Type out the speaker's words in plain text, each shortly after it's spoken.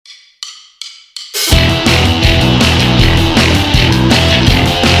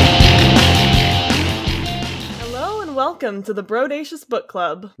Welcome to the Brodacious Book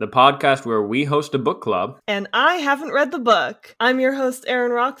Club, the podcast where we host a book club. And I haven't read the book. I'm your host,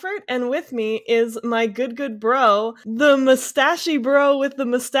 Aaron Rockford, and with me is my good bro, the mustachy bro with the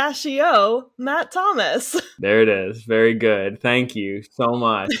mustachio, Matt Thomas. There it is. Very good. Thank you so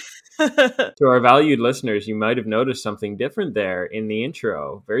much. To our valued listeners, you might have noticed something different there in the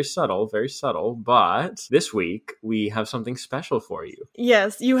intro. Very subtle, but this week we have something special for you.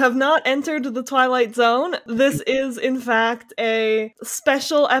 Yes, you have not entered the Twilight Zone. This is, in fact, a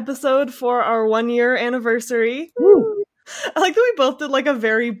special episode for our 1-year anniversary. Woo. I like that we both did like a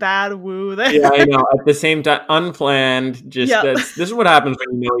very bad woo there. Yeah, I know. At the same time, unplanned. This is what happens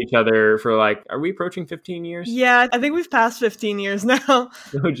when you know each other for are we approaching 15 years? Yeah, I think we've passed 15 years now.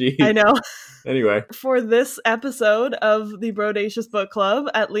 Oh, geez. I know. Anyway. For this episode of the Brodacious Book Club,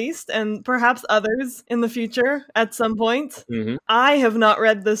 at least, and perhaps others in the future at some point, I have not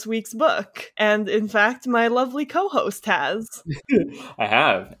read this week's book. And in fact, my lovely co-host has. I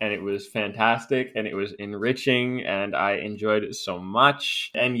have, and it was fantastic, and it was enriching, and I enjoyed it so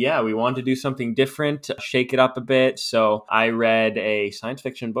much. And yeah, we wanted to do something different, shake it up a bit. So I read a science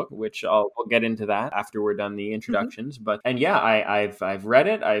fiction book, which we'll get into that after we're done the introductions. And yeah, I've read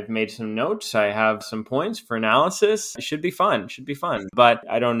it. I've made some notes. I have some points for analysis. It should be fun. But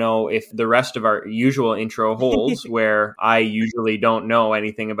I don't know if the rest of our usual intro holds, where I usually don't know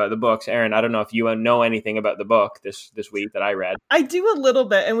anything about the books. Aaron, I don't know if you know anything about the book this week that I read. I do a little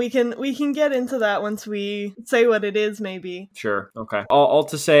bit, and we can get into that once we say what it is, maybe. Sure. Okay. All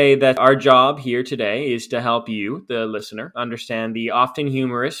to say that our job here today is to help you, the listener, understand the often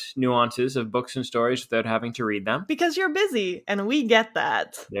humorous nuances of books and stories without having to read them. Because you're busy, and we get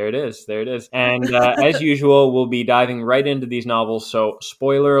that. There it is. And as usual, we'll be diving right into these novels. So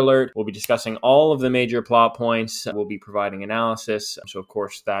spoiler alert, we'll be discussing all of the major plot points. We'll be providing analysis. So of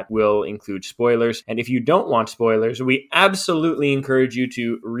course, that will include spoilers. And if you don't want spoilers, we absolutely encourage you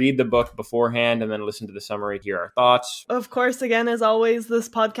to read the book beforehand and then listen to the summary to hear our thoughts. Of course, again, as always, this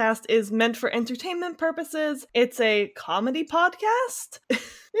podcast is meant for entertainment purposes. It's a comedy podcast.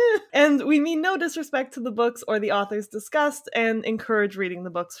 And we mean no disrespect to the books or the authors discussed, and encourage reading the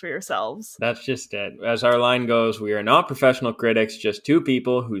books for yourselves. That's just it. As our line goes, we are not professional critics, just two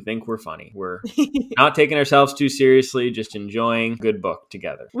people who think we're funny. We're not taking ourselves too seriously, just enjoying a good book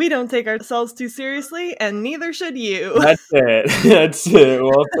together. We don't take ourselves too seriously, and neither should you. That's it.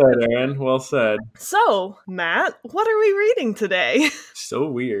 Well said, Aaron. Well said. So, Matt, what are we reading today? So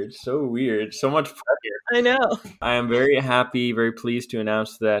weird. So much pressure. I know. I am very happy, very pleased to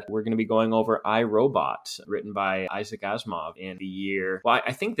announce that we're going to be going over I, Robot, written by Isaac Asimov in the year. Well,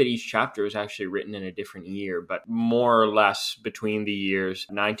 I think that each chapter is actually written in a different year, but more or less between the years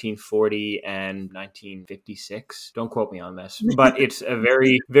 1940 and 1956. Don't quote me on this, but it's a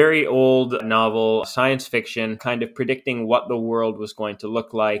very, very old novel, science fiction, kind of predicting what the world was going to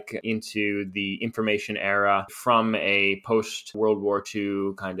look like into the information era from a post-World War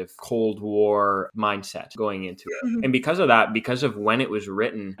II kind of Cold War mindset going into it. And because of that, because of when it was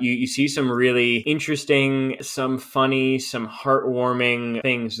written, you see some really interesting, some funny, some heartwarming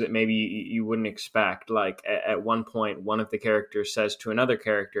things that maybe you wouldn't expect. Like at one point, one of the characters says to another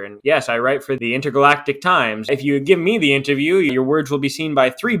character, and yes, I write for the Intergalactic Times. If you give me the interview, your words will be seen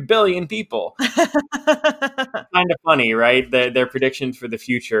by 3 billion people. Kind of funny, right? Their predictions for the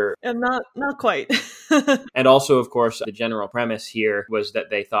future. And not quite. And also, of course, the general premise here was that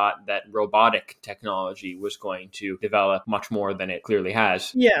they thought that robotic technology was going to develop much more than it clearly has.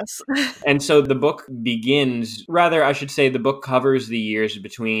 Yes. And so the book begins, rather, I should say the book covers the years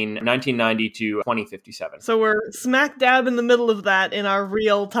between 1990 to 2057. So we're smack dab in the middle of that in our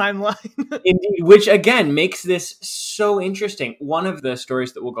real timeline. Indeed, which again makes this so interesting. One of the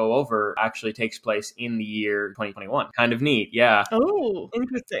stories that we'll go over actually takes place in the year 2021. Kind of neat, yeah. Oh,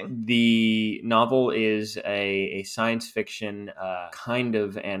 interesting. The novel is a science fiction kind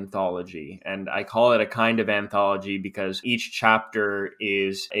of anthology, and I call it a kind of anthology because each chapter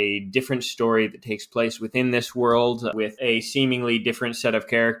is a different story that takes place within this world with a seemingly different set of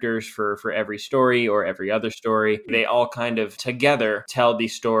characters for every story or every other story. They all kind of together tell the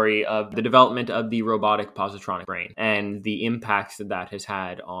story of the development of the robotic positronic brain and the impacts that has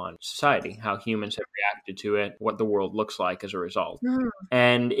had on society, how humans have reacted to it, what the world looks like as a result.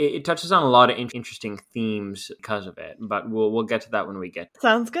 And it touches on a lot of interesting themes because of it, but we'll get to that when we get to it.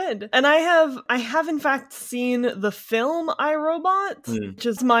 Sounds good. And I have have in fact seen the film I, Robot, which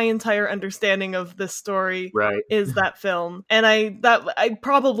is my entire understanding of this story. Right. Is that film. And I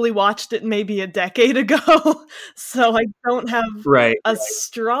probably watched it maybe a decade ago, so I don't have a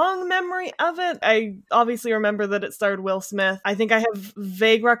strong memory of it. I obviously remember that it starred Will Smith. I think I have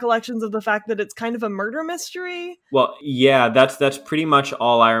vague recollections of the fact that it's kind of a murder mystery. Well, yeah, that's pretty much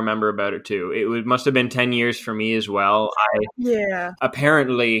all I remember about it too. It must have been 10 years for me as well.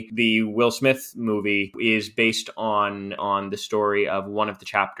 Apparently, the Will Smith movie is based on the story of one of the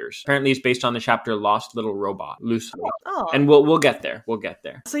chapters. Apparently, it's based on the chapter Lost Little Robot, loosely. Oh. And we'll get there. We'll get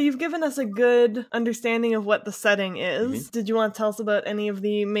there. So you've given us a good understanding of what the setting is. Did you want to tell us about any of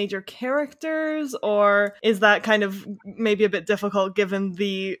the major characters, or is that kind of maybe a bit difficult given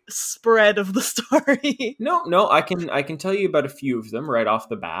the spread of the story? No, I can tell you about a few of them right off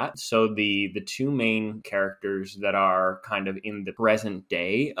the bat. So the two main characters that are kind of in the present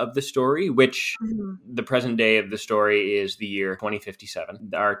day of the story, which the present day of the story is the year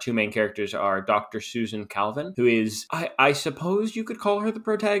 2057. Our two main characters are Dr. Susan Calvin, who is, I suppose you could call her the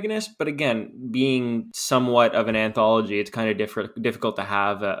protagonist, but again, being somewhat of an anthology, it's kind of difficult to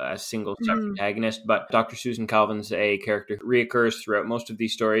have a single protagonist, but Dr. Susan Calvin's a character who reoccurs throughout most of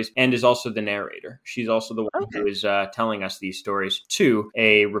these stories and is also the narrator. She's also the one who is telling us these stories to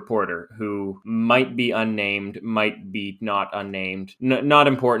a reporter who might be unnamed, might be not unnamed. Not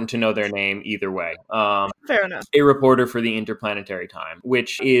important to know their name either way. Fair enough. A reporter for the Interplanetary Time,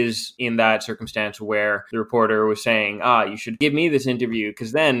 which is in that circumstance where the reporter was saying, you should give me this interview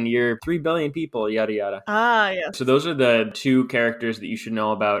because then you're 3 billion people, yada, yada. Yes. So those are the two characters that you should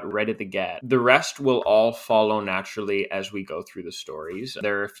know about right at the get. The rest will all follow naturally as we go through the stories.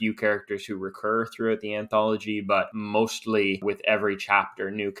 There are a few characters who recur throughout the anthology, but mostly with every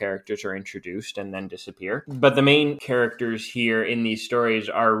chapter, new characters are introduced and then disappear. But the main characters here in these stories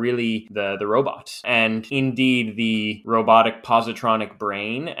are really the robots, and indeed the robotic positronic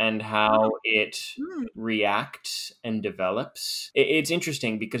brain and how it reacts and develops. It's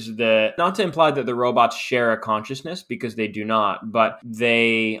interesting because not to imply that the robots share a consciousness, because they do not, but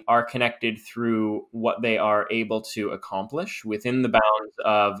they are connected through what they are able to accomplish within the bounds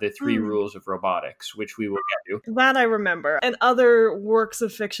of the 3 rules of robotics, which we will get to. That I remember. And other works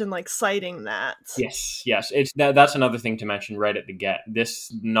of fiction like citing that. Yes. That's another thing to mention right at the get.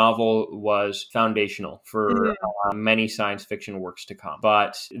 This novel was foundational for many science fiction works to come.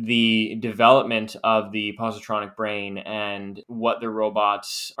 But the development of the positronic brain and what the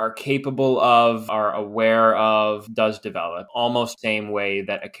robots are capable of, are aware of, does develop almost the same way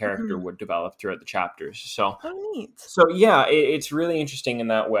that a character would develop throughout the chapters. So, neat. So yeah, it's really interesting in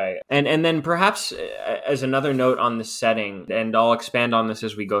that way. And then perhaps as another note on the setting, and I'll expand on this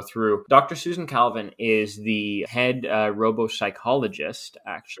as we go through, Dr. Susan Calvin is the head robopsychologist,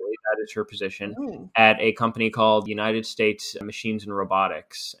 actually. That is her position at a company called United States Machines and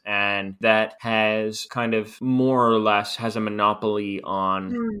Robotics. And that has kind of more or less has a monopoly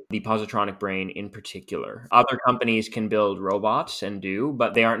on the positronic brain in particular. Other companies can build robots and do,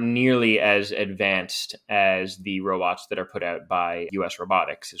 but they aren't nearly as advanced as the robots that are put out by US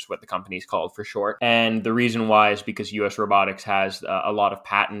Robotics, is what the company is called for short. And the reason why is because US Robotics has a lot of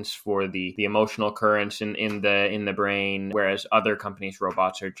patents for the emotional currents in the brain, whereas other companies'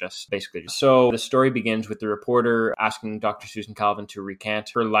 robots are just basically. So the story begins with the reporter asking Dr. Susan Calvin to recant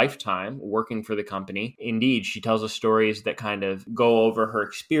her lifetime working for the company. Indeed, she tells us stories that kind of go over her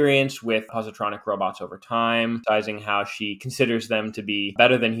experience with positronic robots over time, emphasizing how she considers them to be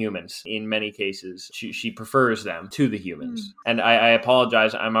better than humans. In many cases, she prefers them to the humans. And I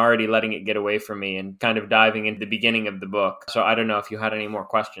apologize, I'm already letting it get away from me and kind of diving into the beginning of the book. So I don't know if you had any more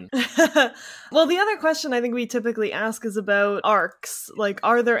questions. Well, the other question I think we typically ask is about arcs. Like,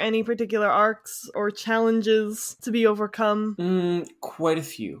 are there any particular arcs or challenges to be overcome? Quite a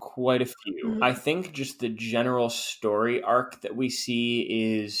few. I think just the general story arc that we see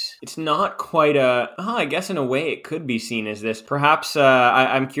it's not quite I guess in a way it could be seen as this. Perhaps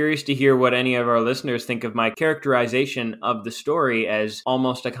I'm curious to hear what any of our listeners think of my characterization of the story as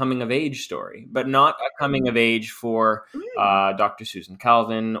almost a coming of age story, but not a coming of age for Dr. Susan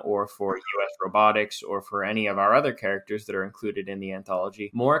Calvin or for US Robotics or for any of our other characters that are included in the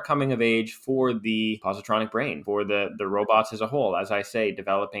anthology. More a coming of age for the positronic brain, for the robots as a whole, as I say,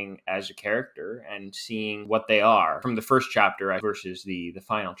 developing as a character and seeing what they are from the first chapter versus the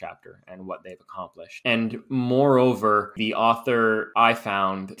final chapter and what they've accomplished. And moreover, the author, I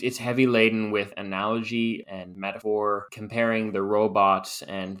found, it's heavy laden with analogy and metaphor, comparing the robots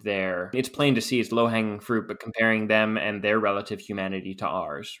and it's plain to see it's low-hanging fruit, but comparing them and their relative humanity to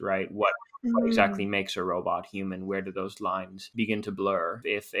ours, right? What exactly makes a robot human? Where do those lines begin to blur?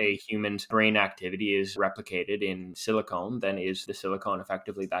 If a human's brain activity is replicated in silicone, then is the silicone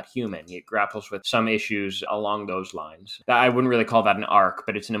effectively that human? It grapples with some issues along those lines. I wouldn't really call that an arc,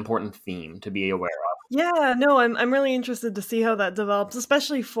 but it's an important theme to be aware of. Yeah, no, I'm really interested to see how that develops,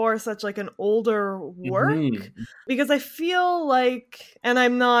 especially for such like an older work, because I feel like, and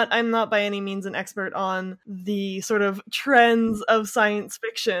I'm not by any means an expert on the sort of trends of science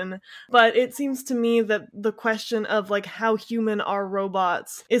fiction, but it seems to me that the question of like how human are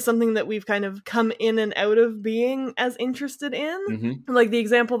robots is something that we've kind of come in and out of being as interested in. Like the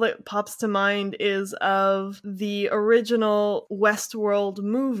example that pops to mind is of the original Westworld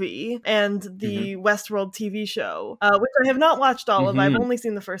movie and the Westworld TV show, which I have not watched all of. I've only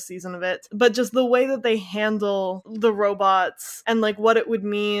seen the first season of it, but just the way that they handle the robots and like what it would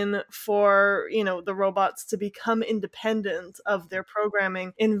mean for, you know, the robots to become independent of their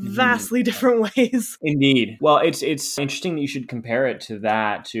programming in vastly different ways. Indeed. Well, it's interesting that you should compare it to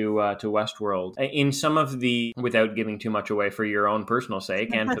Westworld. In some of the, without giving too much away for your own personal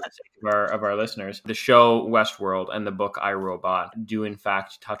sake and for the sake of our listeners, the show Westworld and the book I, Robot do in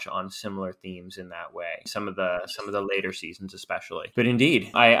fact touch on similar themes in that way. Some of the later seasons especially. But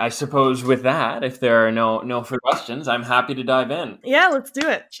indeed, I suppose with that, if there are no further questions, I'm happy to dive in. Yeah, let's do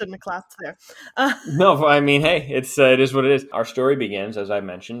it. Shouldn't have clapped there. No, I mean, hey, it is what it is. Our story begins, as I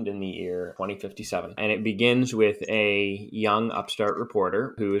mentioned, in the year 2057. And it begins with a young upstart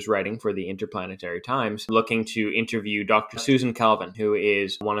reporter who is writing for the Interplanetary Times, looking to interview Dr. Susan Calvin, who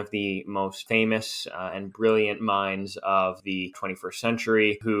is one of the most famous and brilliant minds of the 21st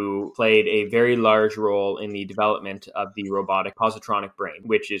century, who played a very large role in the development of the robotic positronic brain,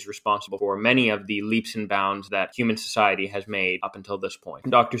 which is responsible for many of the leaps and bounds that human society has made up until this point.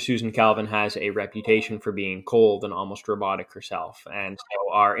 Dr. Susan Calvin has a reputation for being cold and almost robotic herself, and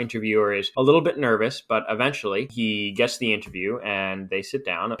so our interviewer is a little bit nervous, but eventually he gets the interview and they sit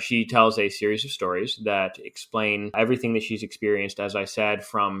down. She tells a series of stories that explain everything that she's experienced, as I said,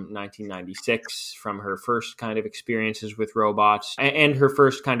 from 1996, from her first kind of experiences with robots and her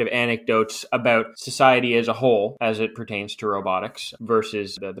first kind of anecdotes about society as a whole as it pertains to robotics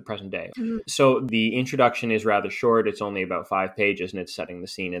versus the present day. So the introduction is rather short. It's only about 5 pages and it's setting the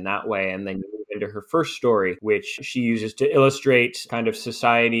scene in that way. And then you move into her first story, which she uses to illustrate kind of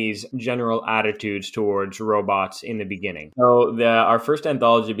society's general attitudes towards robots in the beginning. So our first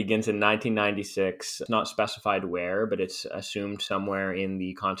anthology begins in 1996. It's not specified where, but it's assumed somewhere in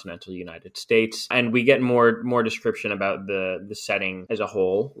the continental United States. And we get more description about the setting as a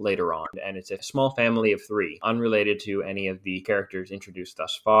whole later on. And it's a small family of 3, unrelated to any of the characters introduced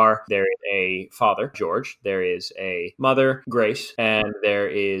thus far. There is a father, George. There is a mother, Grace. And there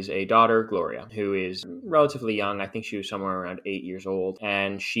is a daughter, Gloria, who is relatively young. I think she was somewhere around 8 years old.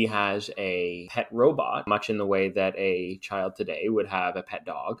 And she has a pet robot, much in the way that a child today would have a pet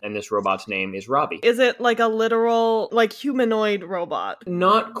dog. And this robot's name is Robbie. Is it like a literal, like humanoid robot?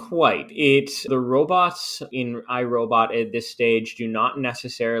 Not quite. It's the robots in iRobot at this stage do not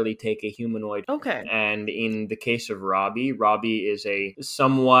necessarily take a humanoid. Okay. And in the case of Robbie is a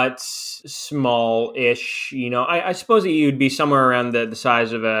somewhat small-ish, I suppose that you'd be somewhere around the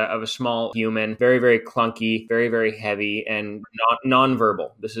size of a small human, very, very clunky, very, very heavy, and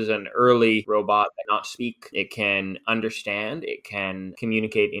non-verbal. This is an early robot that cannot speak. It can understand. It can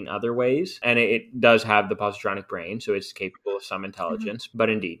communicate in other ways. And it does have the positronic brain, so it's capable of some intelligence, but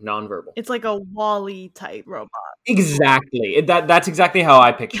indeed, non-verbal. It's like a WALL-E type robot. Exactly. That's exactly how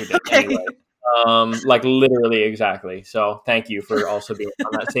I pictured it. Okay. Anyway. Like literally exactly. So thank you for also being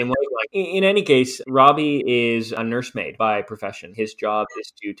on that same wavelength. In any case, Robbie is a nursemaid by profession. His job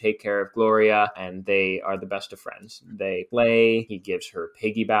is to take care of Gloria, and they are the best of friends. They play. He gives her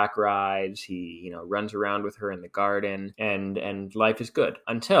piggyback rides. He, runs around with her in the garden, and life is good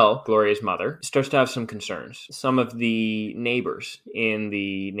until Gloria's mother starts to have some concerns. Some of the neighbors in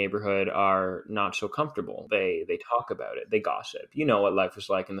the neighborhood are not so comfortable. They talk about it. They gossip. You know what life was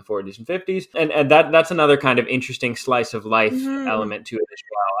like in the 40s and 50s. And that's another kind of interesting slice of life element to it as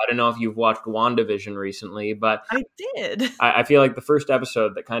well. I don't know if you've watched WandaVision recently, but I did. I feel like the first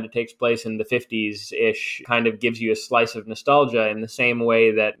episode that kind of takes place in the 50s-ish kind of gives you a slice of nostalgia in the same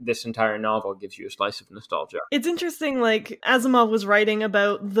way that this entire novel gives you a slice of nostalgia. It's interesting, like Asimov was writing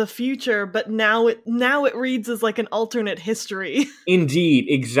about the future, but now it reads as like an alternate history. Indeed,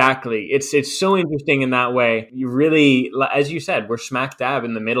 exactly. It's so interesting in that way. You really, as you said, we're smack dab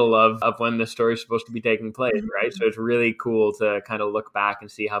in the middle of when the story's supposed to be taking place, right? So it's really cool to kind of look back and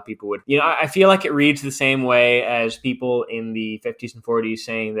see how people would, I feel like it reads the same way as people in the 50s and 40s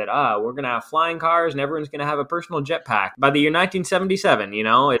saying that, we're going to have flying cars and everyone's going to have a personal jetpack by the year 1977,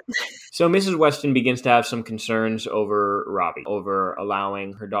 So Mrs. Weston begins to have some concerns over Robbie, over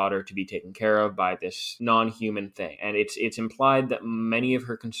allowing her daughter to be taken care of by this non-human thing. And it's implied that many of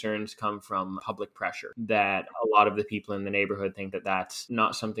her concerns come from public pressure, that a lot of the people in the neighborhood think that that's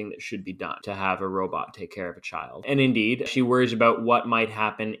not something that should be done, to have a robot take care of a child. And indeed, she worries about what might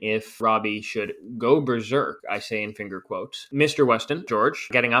happen if Robbie should go berserk, I say in finger quotes. Mr. Weston, George,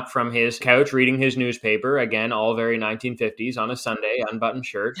 getting up from his couch, reading his newspaper, again, all very 1950s, on a Sunday, unbuttoned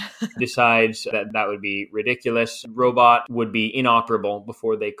shirt, decides that would be ridiculous. Robot would be inoperable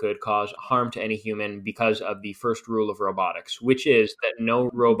before they could cause harm to any human because of the first rule of robotics, which is that no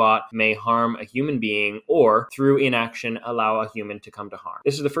robot may harm a human being or, through inaction, allow a human to come to harm.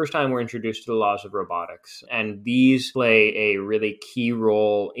 This is the first time we're introduced to the laws of robotics, and these play a really key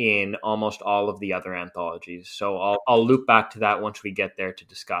role in almost all of the other anthologies. So I'll loop back to that once we get there to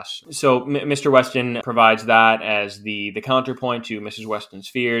discuss. So Mr. Weston provides that as the counterpoint to Mrs. Weston's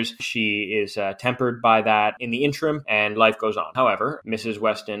fears. She is tempered by that in the interim, and life goes on. However, Mrs.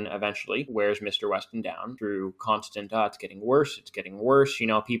 Weston eventually wears Mr. Weston down through constant, it's getting worse.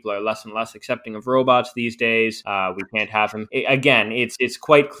 People are less and less accepting of robots these days. We can't have them. Again, it's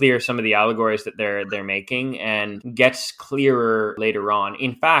quite clear some of the allegories that they're making, and gets clearer later on.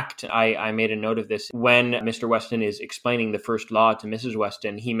 In fact, I made a note of this. When Mr. Weston is explaining the first law to Mrs.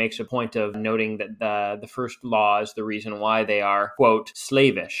 Weston, he makes a point of noting that the first law is the reason why they are, quote,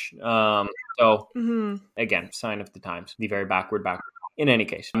 slavish. Again, sign of the times, the very backward. In any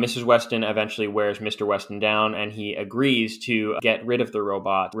case, Mrs. Weston eventually wears Mr. Weston down, and he agrees to get rid of the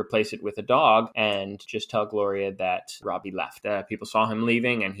robot, replace it with a dog, and just tell Gloria that Robbie left. People saw him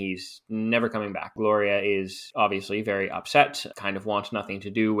leaving, and he's never coming back. Gloria is obviously very upset, kind of wants nothing to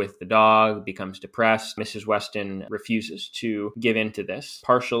do with the dog, becomes depressed. Mrs. Weston refuses to give in to this,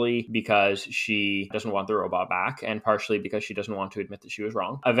 partially because she doesn't want the robot back, and partially because she doesn't want to admit that she was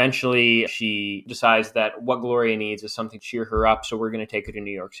wrong. Eventually, she decides that what Gloria needs is something to cheer her up, so we're going to take her to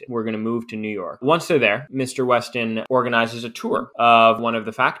New York City. We're going to move to New York. Once they're there, Mr. Weston organizes a tour of one of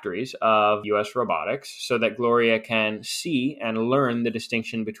the factories of U.S. robotics so that Gloria can see and learn the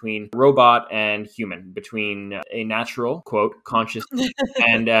distinction between robot and human, between a natural, quote, consciousness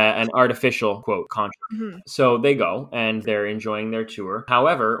and an artificial, quote, consciousness. So they go and they're enjoying their tour.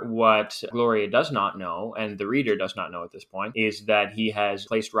 However, what Gloria does not know, and the reader does not know at this point, is that he has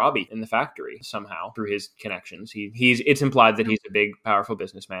placed Robbie in the factory somehow through his connections. It's implied that he's a big, powerful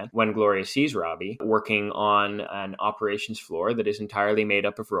businessman. When Gloria sees Robbie working on an operations floor that is entirely made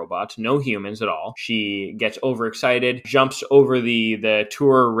up of robots, no humans at all, she gets overexcited, jumps over the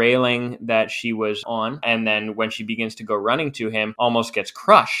tour railing that she was on, and then when she begins to go running to him, almost gets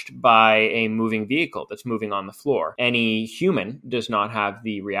crushed by a moving vehicle that's moving on the floor. Any human does not have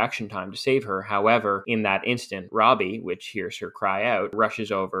the reaction time to save her. However, in that instant, Robbie, which hears her cry out,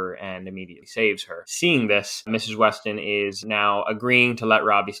 rushes over and immediately saves her. Seeing this, Mrs. Weston is now agreeing to let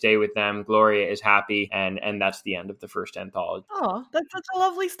Robbie stay with them. Gloria is happy, and that's the end of the first anthology. Oh, that's such a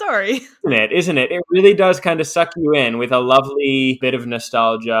lovely story. Isn't it? It really does kind of suck you in with a lovely bit of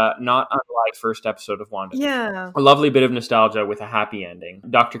nostalgia, not unlike first episode of WandaVision. Yeah. A lovely bit of nostalgia with a happy ending.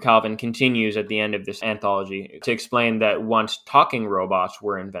 Dr. Calvin continues at the end of this anthology to explain that once talking robots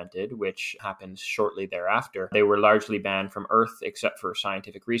were invented, which happens shortly thereafter, they were largely banned from Earth except for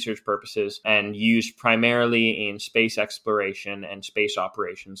scientific research purposes and used primarily in space exploration and space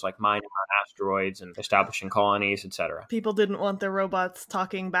operations like mining on asteroids and establishing colonies, etc. People didn't want their robots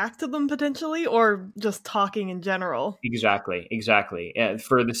talking back to them potentially, or just talking in general. Exactly.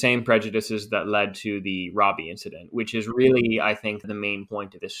 For the same prejudices that led to the Robbie incident, which is really, I think, the main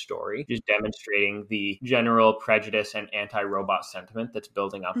point of this story, just demonstrating the general prejudice and anti-robot sentiment that's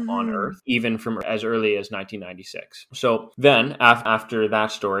building up on Earth, even from as early as 1996. So then, after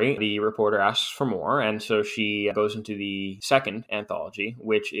that story, the reporter asks for more, and so she goes into the second anthology,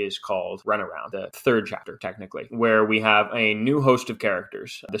 which is called Runaround, the third chapter, technically, where we have a new host of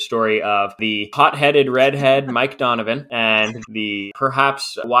characters. The story of the hot-headed redhead Mike Donovan and the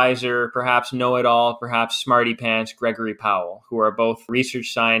perhaps wiser, perhaps know-it-all, perhaps smarty-pants Gregory Powell, who are both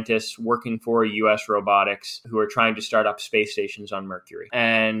research scientists working for U.S. robotics who are trying to start up space stations on Mercury.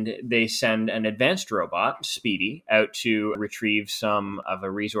 And they send an advanced robot, Speedy, out to retrieve some of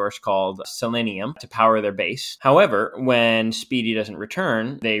a resource called selenium to power their base. However, when Speedy doesn't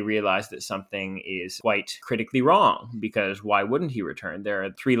return, they realize that something is quite critically wrong, because why wouldn't he return? There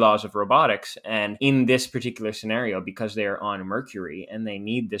are 3 laws of robotics, and in this particular scenario, because they're on Mercury and they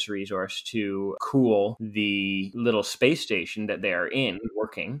need this resource to cool the little space station that they are in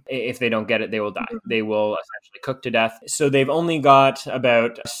working, if they don't get it, they will die. They will essentially cook to death. So they've only got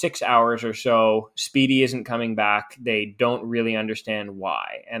about 6 hours or so. Speedy isn't coming back. They don't really understand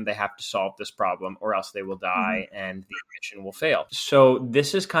why, and they have to solve this problem or else they will die and the mission will fail. So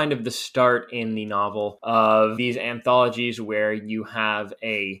this is kind of the start in the novel of these anthologies where you have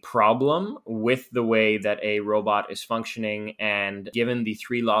a problem with the way that a robot is functioning, and given the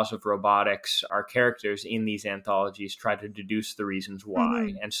 3 laws of robotics, our characters in these anthologies try to deduce the reasons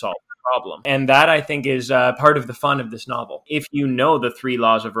why and solve problem. And that, I think, is part of the fun of this novel. If you know the 3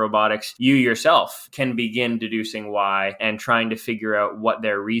 laws of robotics, you yourself can begin deducing why and trying to figure out what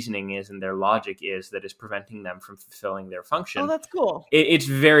their reasoning is and their logic is that is preventing them from fulfilling their function. Oh, that's cool. It's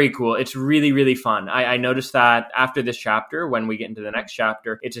very cool. It's really, really fun. I noticed that after this chapter, when we get into the next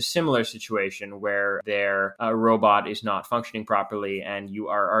chapter, it's a similar situation where their robot is not functioning properly, and you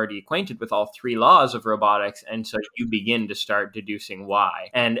are already acquainted with all 3 laws of robotics, and so you begin to start deducing why.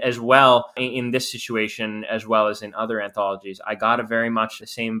 And as well, in this situation, as well as in other anthologies, I got a very much the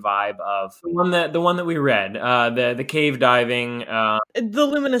same vibe of the one that we read, the cave diving, The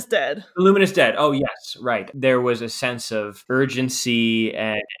Luminous Dead. The Luminous Dead. Oh yes, right. There was a sense of urgency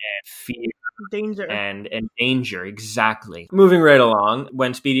and fear. Danger. And danger, exactly. Moving right along,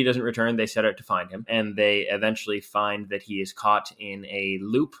 when Speedy doesn't return, they set out to find him, and they eventually find that he is caught in a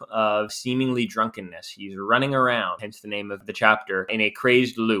loop of seemingly drunkenness. He's running around, hence the name of the chapter, in a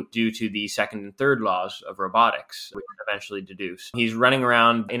crazed loop due to the 2nd and 3rd laws of robotics, which eventually deduce. He's running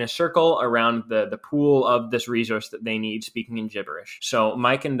around in a circle around the pool of this resource that they need, speaking in gibberish. So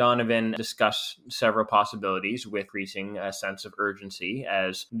Mike and Donovan discuss several possibilities with increasing a sense of urgency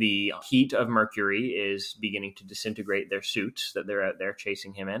as the heat of Mercury is beginning to disintegrate their suits that they're out there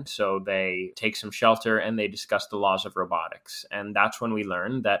chasing him in. So they take some shelter and they discuss the laws of robotics. And that's when we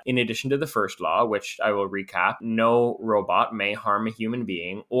learn that in addition to the 1st law, which I will recap, no robot may harm a human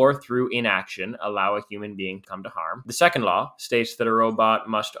being or through inaction allow a human being to come to harm. The 2nd law states that a robot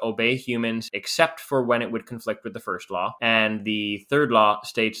must obey humans except for when it would conflict with the 1st law. And the 3rd law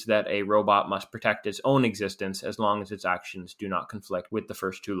states that a robot must protect its own existence as long as its actions do not conflict with the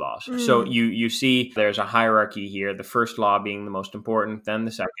first 2 laws. So you see there's a hierarchy here, the 1st law being the most important, then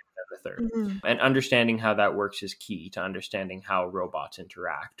the 2nd, the 3rd. And understanding how that works is key to understanding how robots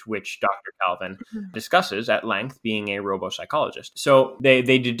interact, which Dr. Calvin discusses at length, being a robopsychologist. So they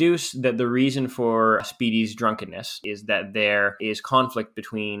deduce that the reason for Speedy's drunkenness is that there is conflict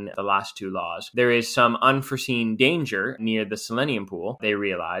between the last 2 laws. There is some unforeseen danger near the selenium pool, they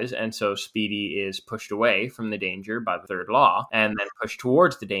realize, and so Speedy is pushed away from the danger by the 3rd law and then pushed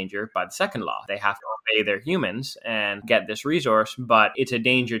towards the danger by the 2nd law. They have to obey their humans and get this resource, but it's a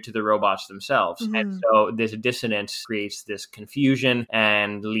danger to the robots themselves. And so this dissonance creates this confusion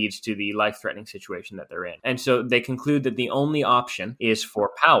and leads to the life-threatening situation that they're in. And so they conclude that the only option is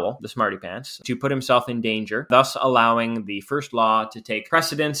for Powell, the smarty pants, to put himself in danger, thus allowing the 1st law to take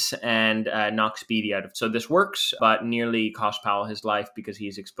precedence and knock Speedy out of. So this works, but nearly cost Powell his life because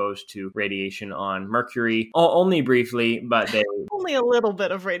he's exposed to radiation on Mercury. Only briefly, but they... Only a little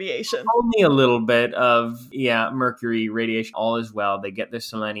bit of radiation. Only a little bit of, Mercury radiation. All is well. They get their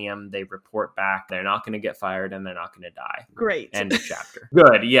selenium. They report back. They're not going to get fired and they're not going to die. Great. End of chapter.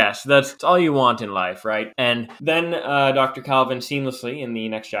 Good. Yes, that's all you want in life, right? And then Dr. Calvin seamlessly in the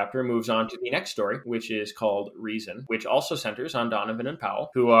next chapter moves on to the next story, which is called Reason, which also centers on Donovan and Powell,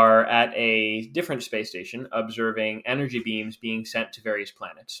 who are at a different space station observing energy beams being sent to various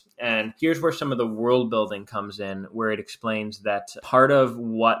planets. And here's where some of the world building comes in, where it explains that part of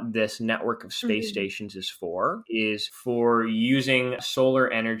what this network of space stations is for using solar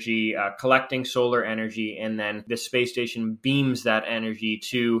energy, collecting solar energy, and then the space station beams that energy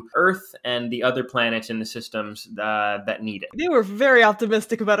to Earth and the other planets in the systems that need it. They were very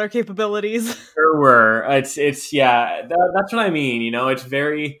optimistic about our capabilities. Sure were. It's that's what I mean. It's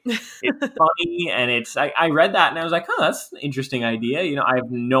very, it's funny, and it's. I read that and I was like, that's an interesting idea. I have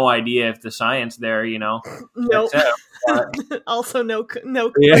no idea if the science there, Nope. Also no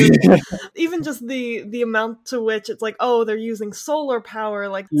yeah. Even just the amount to which it's like, they're using solar power,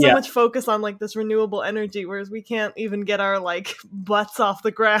 like so much focus on like this renewable energy, whereas we can't even get our like butts off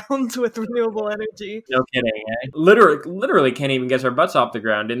the ground with renewable energy. No kidding. Literally can't even get our butts off the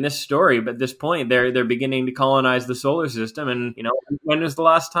ground in this story, but at this point they're beginning to colonize the solar system, and when was the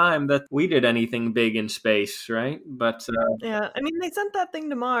last time that we did anything big in space, right? But they sent that thing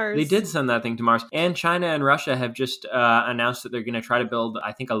to Mars. They did send that thing to Mars, and China and Russia have just announced that they're going to try to build,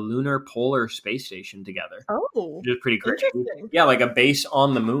 I think, a lunar polar space station together. Oh, which is pretty crazy. interesting. Yeah, like a base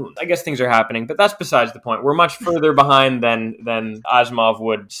on the moon. I guess things are happening, but that's besides the point. We're much further behind than Asimov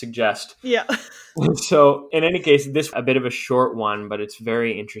would suggest. Yeah. So, in any case, this is a bit of a short one, but it's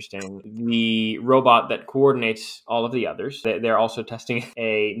very interesting. The robot that coordinates all of the others, they're also testing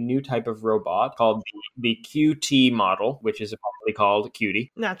a new type of robot called the QT model, which is apparently called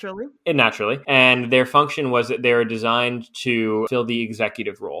QT. Naturally. And their function was that they were designed to fill the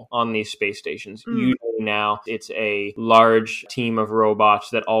executive role on these space stations. Usually now it's a large team of robots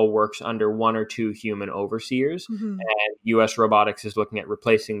that all works under one or two human overseers. And US Robotics is looking at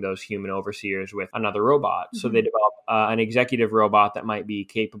replacing those human overseers with another robot. So they develop an executive robot that might be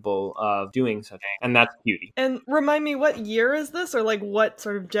capable of doing such, and that's QT. And remind me, what year is this, or like what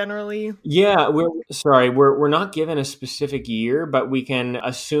sort of generally? Yeah, we're not given a specific year, but we can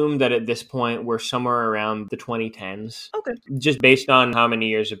assume that at this point we're somewhere around the 2010s. Okay. Just based on how many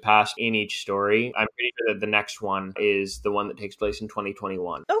years have passed in each story, I'm pretty sure that the next one is the one that takes place in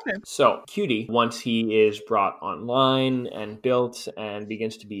 2021. Okay. So QT, once he is brought online and built and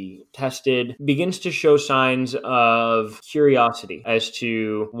begins to be tested, begins to show signs of curiosity as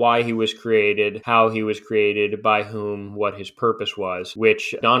to why he was created, how he was created, by whom, what his purpose was,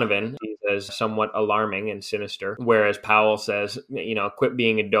 which Donovan sees as somewhat alarming and sinister, whereas Powell says, quit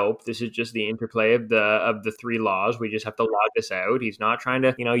being a dope. This is just the interplay of the three laws. We just have to log this out. He's not trying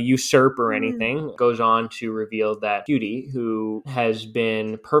to, usurp or anything. Goes on to reveal that QT, who has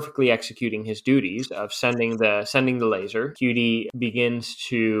been perfectly executing his duties of sending the laser, QT begins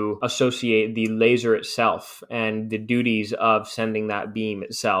to associate the laser itself and the duties of sending that beam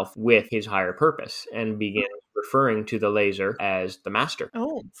itself with his higher purpose, and begins referring to the laser as the master.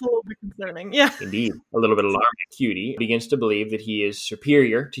 Oh, it's a little bit concerning. Yeah. Indeed, a little bit alarming. QT begins to believe that he is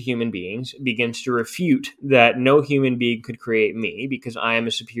superior to human beings, begins to refute that no human being could create me because I am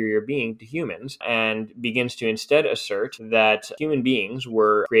a superior being to humans, and begins to instead assert that human beings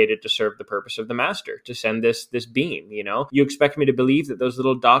were created to serve the purpose of the master, to send this beam. You expect me to believe that those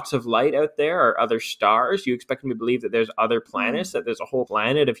little dots of light out there are other stars? You expect me to believe that there's other planets, that there's a whole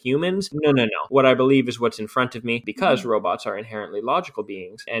planet of humans? No. What I believe is what's in front of me, because robots are inherently logical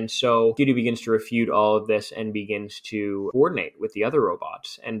beings. And so QT begins to refute all of this and begins to coordinate with the other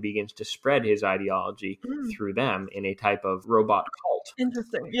robots and begins to spread his ideology through them in a type of robot cult.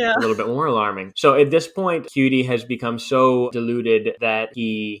 Interesting. Yeah. A little bit more alarming. So at this point, QT has become so deluded that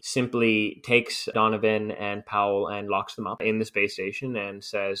he simply takes Donovan and Powell and locks them up in the space station and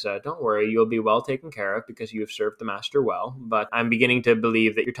says, don't worry, you'll be well taken care of because you have served the master well. But I'm beginning to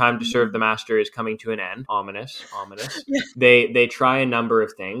believe that your time to serve the master is coming to an end. Ominous. Yeah. They try a number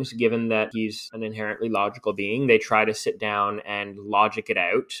of things, given that he's an inherently logical being. They try to sit down and logic it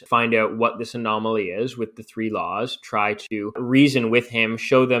out, find out what this anomaly is with the three laws, try to reason with him,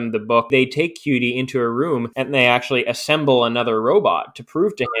 show them the book. They take QT into a room and they actually assemble another robot to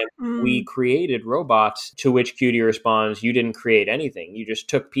prove to him, we created robots, to which QT responds, you didn't create anything. You just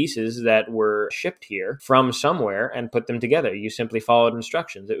took pieces that were shipped here from somewhere and put them together. You simply followed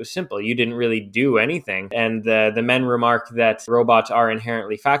instructions. It was simple. You didn't really do anything. And the men remark that robots are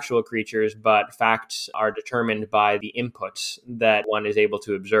inherently factual creatures, but facts are determined by the inputs that one is able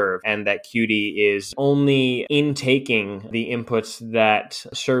to observe, and that QT is only intaking the inputs that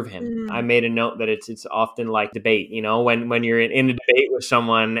serve him. I made a note that it's often like debate, when you're in a debate with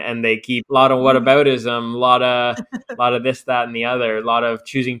someone and they keep a lot of whataboutism, a lot of this, that, and the other, a lot of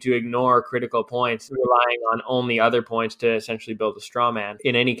choosing to ignore critical points, relying on only other points to essentially build a straw man.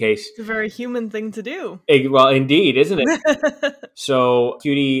 In any case, it's a very human thing to do. Well, indeed, isn't it? So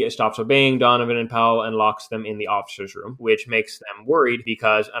QT stops obeying Donovan and Powell and locks them in the officer's room, which makes them worried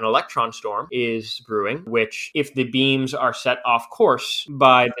because an electron storm is brewing, which, if the beams are set off course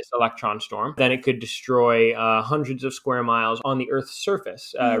by this electron storm, then it could destroy hundreds of square miles on the Earth's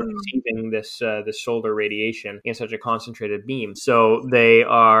surface, receiving this solar radiation in such a concentrated beam. So they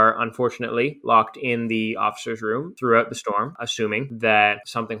are unfortunately locked in the officer's room throughout the storm, assuming that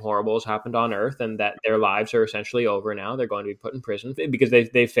something horrible has happened on Earth and that their lives are essentially over now. They're going to be put in prison because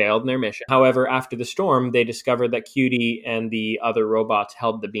they failed in their mission. However, after the storm, they discovered that QT and the other robots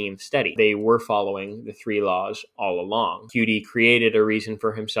held the beam steady. They were following the three laws all along. QT created a reason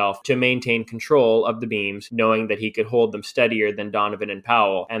for himself to maintain control of the beams, knowing that he could hold them steadier than Donovan and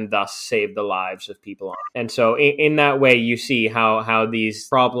Powell, and thus save the lives of people on it. And so in that way, you see how these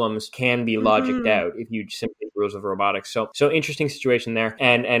problems can be logicked out if you simply rules of robotics. So interesting situation there.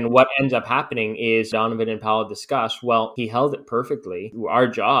 And what ends up happening is Donovan Donovan and Powell discussed, well, he held it perfectly. Our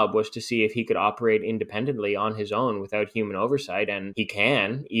job was to see if he could operate independently on his own without human oversight, and he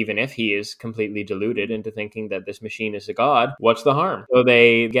can, even if he is completely deluded into thinking that this machine is a god. What's the harm? So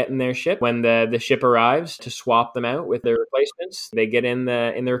they get in their ship. When the ship arrives to swap them out with their replacements, they get in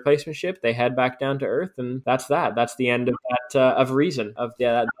the replacement ship, they head back down to Earth, and that's that. That's the end of that of Reason, of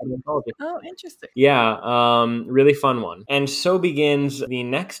that anthology. Oh, interesting. Yeah, really fun one. And so begins the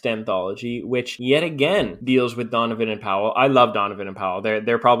next anthology, which yet again deals with Donovan and Powell. I love Donovan and Powell.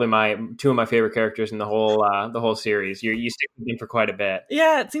 They're probably two of my favorite characters in the whole series. You stick with them for quite a bit.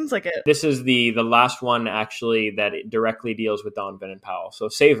 Yeah, it seems like it. This is the last one actually that it directly deals with Donovan and Powell. So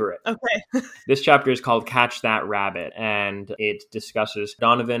savor it. Okay. This chapter is called Catch That Rabbit, and it discusses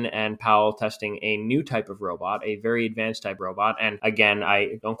Donovan and Powell testing a new type of robot, a very advanced type robot. And again,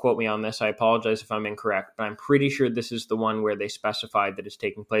 I don't quote me on this. I apologize if I'm incorrect, but I'm pretty sure this is the one where they specified that it's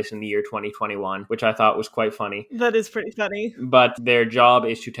taking place in the year 2021, which I thought was quite funny. That is pretty funny. But their job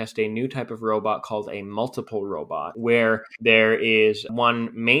is to test a new type of robot called a multiple robot, where there is one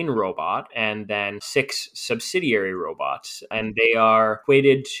main robot and then 6 subsidiary robots. And they are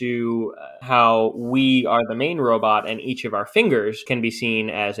equated to how we are the main robot and each of our fingers can be seen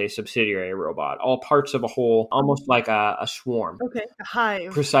as a subsidiary robot, all parts of a whole, almost like a swarm. Okay, a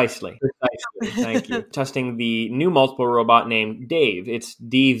hive. Precisely. Thank you. Testing the new multiple robot named Dave. It's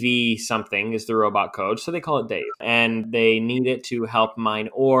DV something is the robot code, so they call it Dave. And they need it to help mine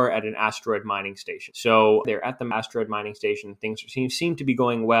ore at an asteroid mining station. So they're at the asteroid mining station. Things seem to be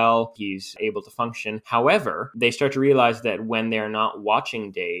going well. He's able to function. However, they start to realize that when they're not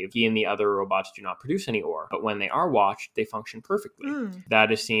watching Dave, he and the other robots do not produce any ore. But when they are watched, they function perfectly.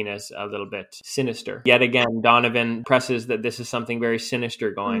 That is seen as a little bit sinister. Yet again, Donovan presses that this is something very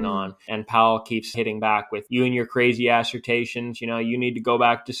sinister going on. And Powell keeps hitting back with, you and your crazy assertions, you need to go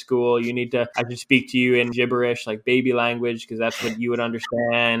back to school. I should speak to you in gibberish, like baby language, because that's what you would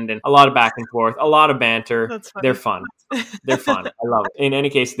understand. And a lot of back and forth, a lot of banter. They're fun. They're fun. I love it. In any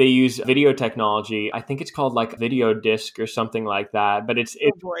case, they use video technology. I think it's called like video disc or something like that. But it's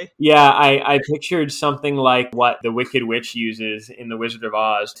oh boy. Yeah, I pictured something like what the Wicked Witch uses in The Wizard of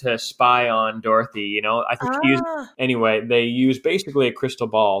Oz to spy on Dorothy. I think anyway, they use basically a crystal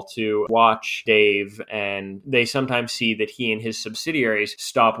ball to watch Dave, and they sometimes see that he and his subsidiaries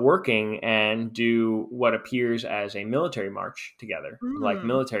stop working and do what appears as a military march together, like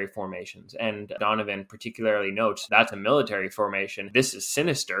military formations. And Donovan particularly notes that's a military formation. This is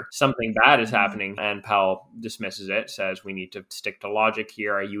sinister. Something bad is happening. And Powell dismisses it, says we need to stick to logic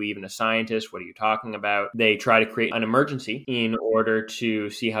here. Are you even a scientist? What are you talking about? They try to create an emergency in order to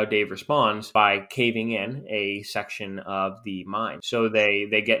see how Dave responds by caving in a section of the mine. So they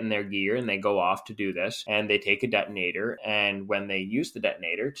get in their gear and they go off to do this, and they take a detonator, and when they use the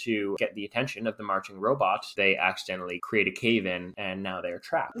detonator to get the attention of the marching robots, they accidentally create a cave-in, and now they're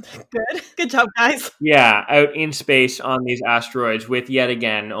trapped. Good job, guys. Yeah, out in space on these asteroids with, yet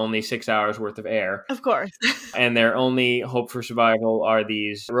again, only 6 hours worth of air. Of course. And their only hope for survival are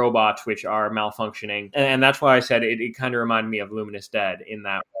these robots which are malfunctioning. And that's why I said it kind of reminded me of Luminous Dead in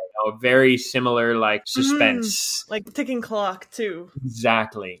that way. A very similar like suspense. Like ticking clock too.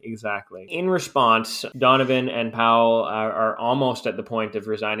 Exactly. In response, Donovan and Powell are almost at the point of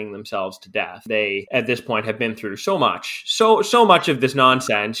resigning themselves to death. They, at this point, have been through so much of this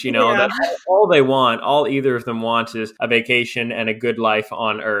nonsense, that all either of them wants is a vacation and a good life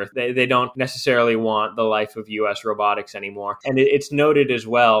on Earth. They don't necessarily want the life of U.S. robotics anymore. And it's noted as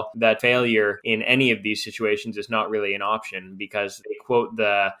well that failure in any of these situations is not really an option, because they quote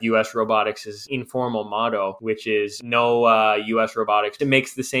the U.S. robotics' informal motto, which is no U.S. robotics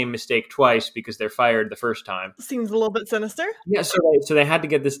makes the same mistake twice because they're fired the first time. Seems a little bit sinister. Yeah, so they had to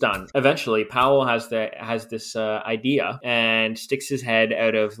get this done. Eventually, Powell has this idea and sticks his head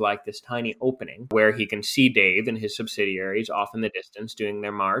out of like this tiny opening where he can see Dave and his subsidiaries off in the distance doing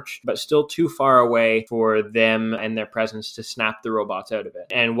their march, but still too far away for them and their presence to snap the robots out of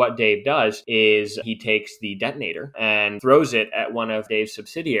it. And what Dave does is he takes the detonator and throws it at one of Dave's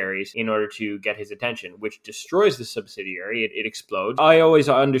subsidiaries in order to get his attention, which destroys the subsidiary. It explodes. I always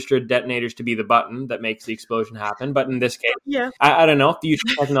understood detonators to be the button that makes the explosion happen, but in this case, I don't know,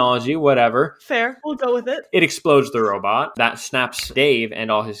 future technology, whatever. Fair, we'll go with it. It explodes the robot. That snaps Dave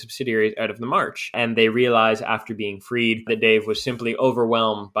and all his subsidiaries out of the march. And they realize after being freed that Dave was simply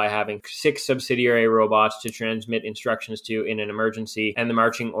overwhelmed by having 6 subsidiary robots to transmit instructions to in an emergency. And the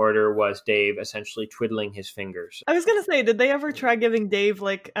marching order was Dave essentially twiddling his fingers. I was going to say, did they ever try giving Dave,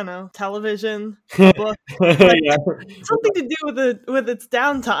 like, I don't know, television, a book, but Yeah. something to do with its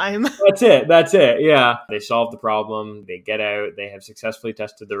downtime. That's it. Yeah. They solve the problem. They get out. They have successfully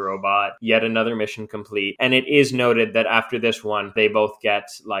tested the robot. Yet another mission complete. And it is noted that after this one, they both get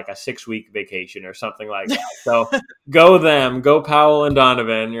like a 6-week vacation or something like that. So go them, go Powell and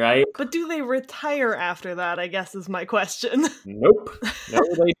Donovan, right? But do they retire after that, I guess is my question. Nope. No,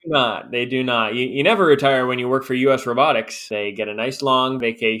 they do not. They do not. You never retire when you work for US Robotics. They get a nice long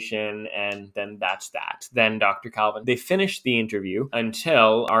vacation, and then that's that. Then Dr. Calvin. They finish the interview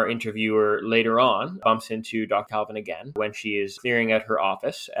until our interviewer later on bumps into Dr. Calvin again when she is clearing out her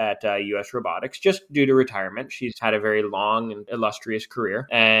office at US Robotics, just due to retirement. She's had a very long and illustrious career,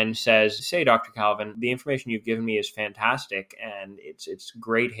 and says, "Say, Dr. Calvin, the information you've given me is fantastic, and it's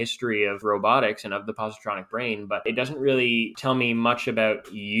great history of robotics and of the positronic brain, but it doesn't really tell me much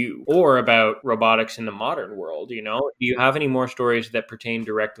about you or about robotics in the modern world. You know, do you have any more stories that pertain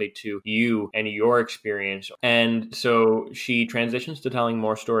directly to you and your experience?" And so she transitions to telling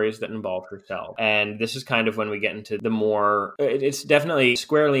more stories that involve herself. And this is kind of when we get into the more, it's definitely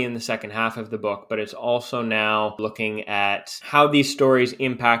squarely in the second half of the book, but it's also now looking at how these stories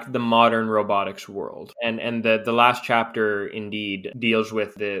impact the modern robotics world. And the last chapter indeed deals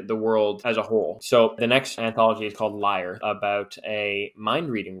with the world as a whole. So the next anthology is called Liar, about a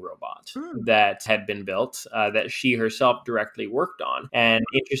mind-reading robot that had been built that she herself directly worked on. And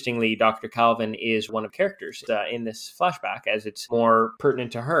interestingly, Dr. Calvin is one of the characters in this flashback, as it's more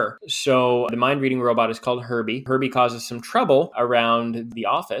pertinent to her. So the mind-reading robot is called Herbie. Herbie causes some trouble around the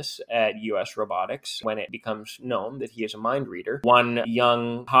office at US Robotics when it becomes known that he is a mind reader. One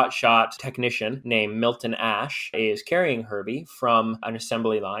young hotshot technician named Milton Ash is carrying Herbie from an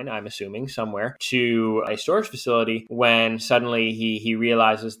assembly line, I'm assuming, somewhere, to a storage facility when suddenly he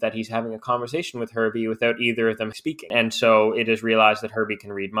realizes that he's having a conversation with Herbie without either of them speaking. And so it is realized that Herbie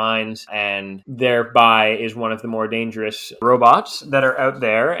can read minds, and thereby is one of the more dangerous robots that are out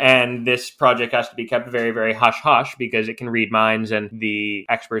there. And this project has to be kept very, very hush-hush because it can read minds, and the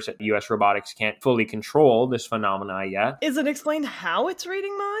experts at US Robotics can't fully control this phenomena yet. Is it explained how it's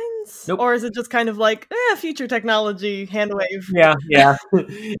reading minds? Nope. Or is it just kind of like, future technology, hand wave? Yeah,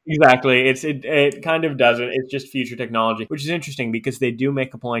 exactly. It kind of doesn't. It's just future technology, which is interesting because they do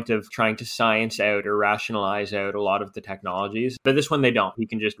make a point of trying to science out or rationalize out a lot of the technologies. But this one, they don't. He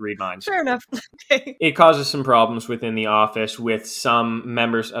can just read minds. Fair enough. Okay. It causes some problems within the office, with some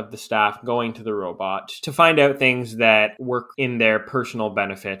members of the staff going to the robot to find out things that work in their personal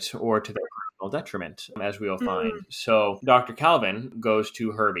benefit or to their detriment, as we will find. So Dr. Calvin goes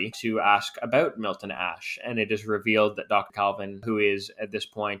to Herbie to ask about Milton Ash, and it is revealed that Dr. Calvin, who is at this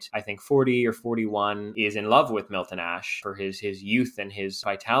point, I think 40 or 41, is in love with Milton Ash for his youth and his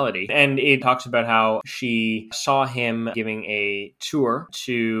vitality. And it talks about how she saw him giving a tour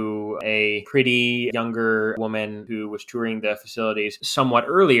to a pretty younger woman who was touring the facilities somewhat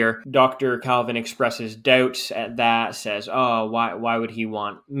earlier. Dr. Calvin expresses doubts at that, says, "Oh, why would he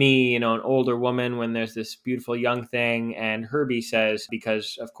want me, an older woman, when there's this beautiful young thing?" And Herbie says,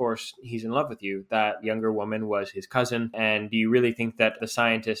 because of course he's in love with you. That younger woman was his cousin. And do you really think that the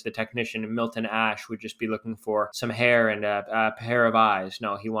scientist, the technician, Milton Ash, would just be looking for some hair and a pair of eyes?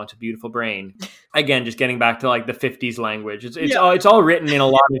 No, he wants a beautiful brain. Again, just getting back to like the 50s language. It's all written in a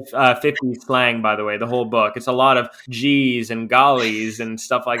lot of 50s slang, by the way, the whole book. It's a lot of G's and gollies and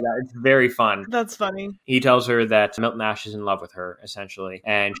stuff like that. It's very fun. That's funny. He tells her that Milton Ash is in love with her, essentially,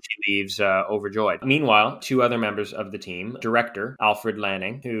 and she leaves overjoyed. Meanwhile, two other members of the team, director Alfred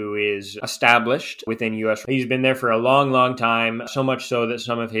Lanning, who is established within US. He's been there for a long, long time, so much so that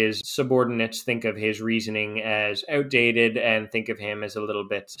some of his subordinates think of his reasoning as outdated and think of him as a little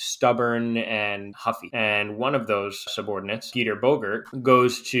bit stubborn and huffy. And one of those subordinates, Peter Bogart,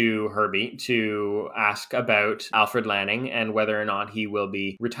 goes to Herbie to ask about Alfred Lanning and whether or not he will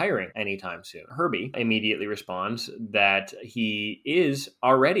be retiring anytime soon. Herbie immediately responds that he is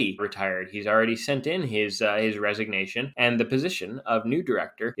already retired. He's already sent in his resignation, and the position of new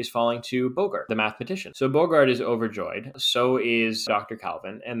director is falling to Bogart, the mathematician. So Bogart is overjoyed. So is Dr.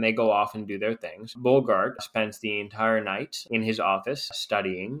 Calvin, and they go off and do their things. Bogart spends the entire night in his office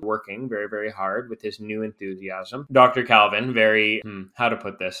studying, working very, very hard with his new enthusiasm. Dr. Calvin, very, how to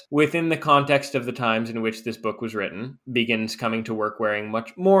put this, within the context of the times in which this book was written, begins coming to work wearing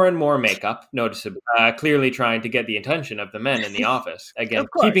much more and more makeup, noticeably, clearly trying to get the attention of the men in the office. Again,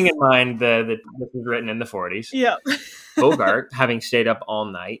 keeping in mind this was written in the 40s. Yeah. Bogart, having stayed up all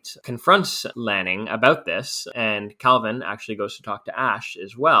night, confronts Lanning about this, and Calvin actually goes to talk to Ash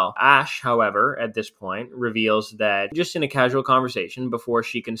as well. Ash, however, at this point, reveals that just in a casual conversation, before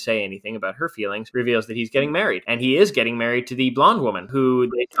she can say anything about her feelings, reveals that he's getting married. And he is getting married to the blonde woman who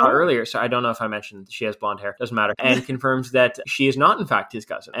they saw earlier. So I don't know if I mentioned she has blonde hair. Doesn't matter. And confirms that she is not, in fact, his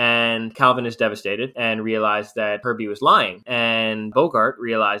cousin. And Calvin is devastated and realized that Herbie was lying. And Bogart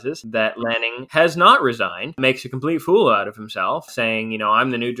realizes that Lanning has not resigned, makes a complete fool out of himself, saying, I'm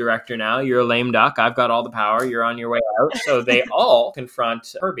the new director now. You're a lame duck. I've got all the power. You're on your way out. So they all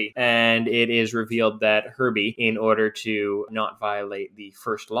confront Herbie. And it is revealed that Herbie, in order to not violate the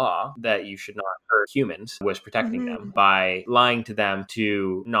first law that you should not hurt humans, was protecting them by lying to them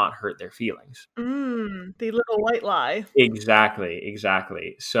to not hurt their feelings. The little white lie.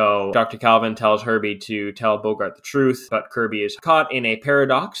 Exactly. So Dr. Calvin tells Herbie to tell Bogart the truth, but Kirby is caught in a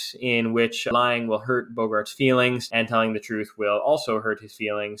paradox in which lying will hurt Bogart's feelings and telling the truth will also hurt his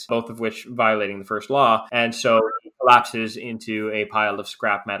feelings, both of which violating the first law. And so he collapses into a pile of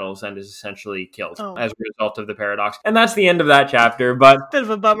scrap metals and is essentially killed as a result of the paradox. And that's the end of that chapter. But bit of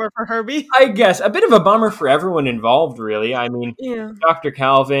a bummer for Herbie. I guess a bit of a bummer for everyone involved, really. I mean, Dr.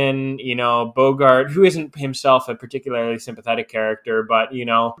 Calvin, Bogart, who isn't himself a particularly sympathetic character, but,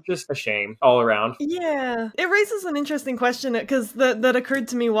 just a shame all around. Yeah. It raises an interesting question because that occurred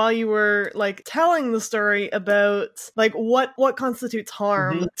to me while you were telling the story about what constitutes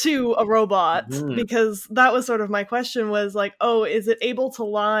harm to a robot, because that was sort of my question was is it able to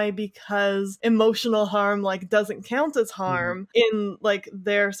lie because emotional harm doesn't count as harm in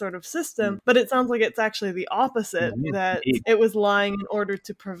their sort of system, but it sounds like it's actually the opposite, that it was lying in order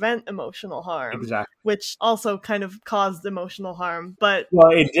to prevent emotional harm, which also kind of caused emotional harm. But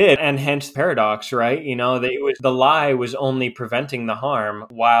it did, and hence paradox, right? The lie was only preventing the harm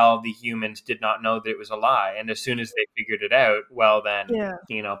while the humans did not know that it was a lie, and as soon as they figured it out, well then,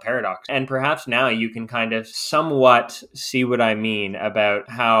 paradox. And perhaps now you can kind of somewhat see what I mean about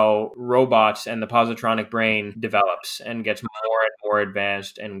how robots and the positronic brain develops and gets more and more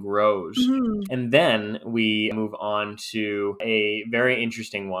advanced and grows. And then we move on to a very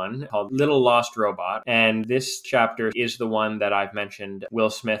interesting one called Little Lost Robot. And this chapter is the one that I've mentioned Will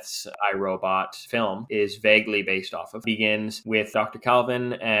Smith's I, Robot film is vaguely based off of. It begins with Dr.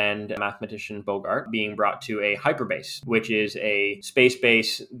 Calvin and mathematician Bogart being brought to a hyperbase, which is a space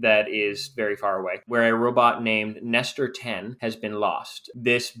base that is very far away, where a robot named Nestor 10 has been lost.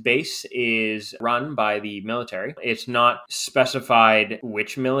 This base is run by the military. It's not specified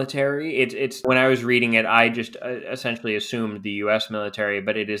which military. It's when I was reading it, I just essentially assumed the U.S. military,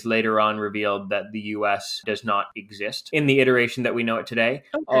 but it is later on revealed that the U.S. does not exist in the iteration that we know it today.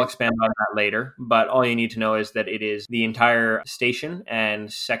 Okay. I'll expand on that later, but all you need to know is that it is the entire station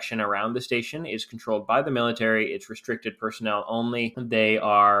and section around the station is controlled by the military. It's restricted personnel only. They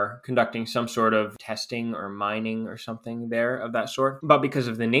are conducting some sort of testing or mining or something there of that sort. But because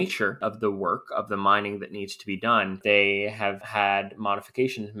of the nature of the work, of the mining that needs to be done, they have had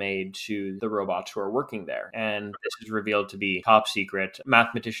modifications made to the robots who are working there. And this is revealed to be top secret.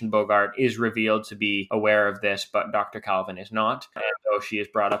 Mathematician Bogart is revealed to be aware of this, but Dr. Calvin is not. And so she is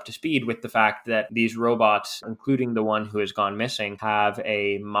brought up to speed with the fact that these robots, including the one who has gone missing, have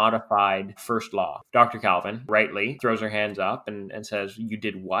a modified first law. Dr. Calvin, rightly, throws her hands up and says, "You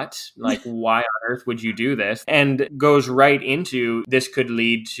did what? Why on earth would you do this?" And goes right into, this could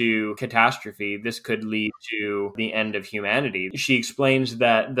lead to catastrophe. This could lead to the end of humanity. She explains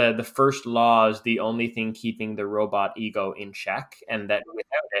that the first law is the only thing keeping the robot ego in check, and that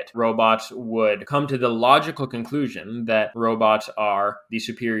without it, robots would come to the logical conclusion that robots are the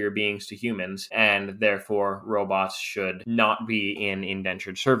superior beings to humans, and therefore robots should not be in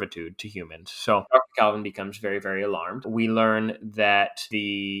indentured servitude to humans. So Dr. Calvin becomes very, very alarmed. We learn that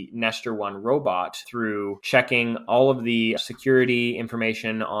the Nestor 1 robot, through checking all of the security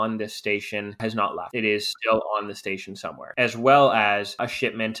information on this station, has not left. It is still on the station somewhere, as well as a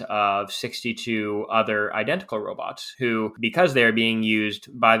shipment of 62 other identical robots who, because they're being used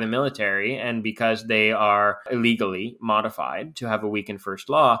by the military and because they are illegally modified to have a weakened first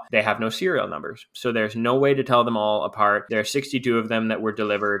law, they have no serial numbers. So there's no way to tell them all apart. There are 62 of them that were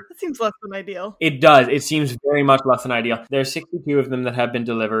delivered. That seems less than ideal. It does. does. It seems very much less than ideal. There are 62 of them that have been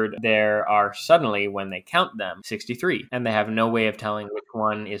delivered. There are suddenly, when they count them, 63, and they have no way of telling which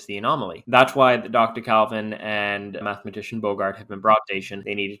one is the anomaly. That's why Dr. Calvin and mathematician Bogart have been brought to station.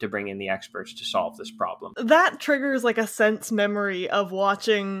 They needed to bring in the experts to solve this problem. That triggers like a sense memory of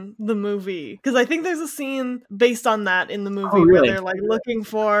watching the movie, because I think there's a scene based on that in the movie where they're like looking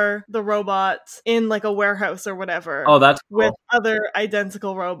for the robots in like a warehouse or whatever. Oh, that's cool. With other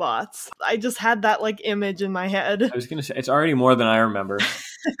identical robots. I just had that like image in my head. I was going to say, it's already more than I remember.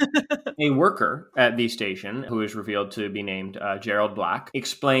 A worker at the station, who is revealed to be named Gerald Black,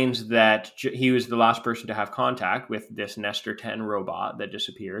 explains that he was the last person to have contact with this Nestor 10 robot that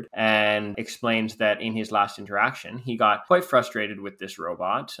disappeared, and explains that in his last interaction, he got quite frustrated with this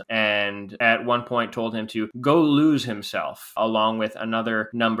robot, and at one point told him to go lose himself, along with another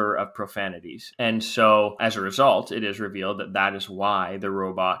number of profanities. And so, as a result, it is revealed that that is why the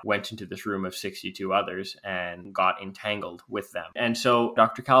robot went into this room of 62 others and got entangled with them. And so,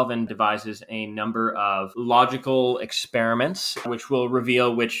 Dr. Calvin devises a number of logical experiments which will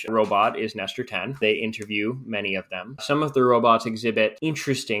reveal which robot is Nestor 10. They interview many of them. Some of the robots exhibit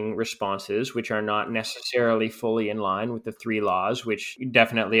interesting responses which are not necessarily fully in line with the three laws, which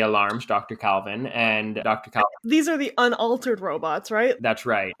definitely alarms Dr. Calvin and Dr. Calvin. These are the unaltered robots, right? That's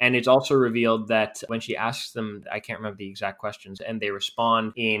right. And it's also revealed that when she asks them, I can't remember the exact questions, and they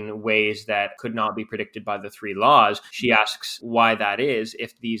respond in ways that could not be predicted by the three laws, she asks why that is,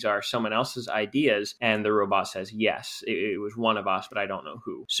 if these are someone else's ideas, and the robot says yes, it was one of us, but I don't know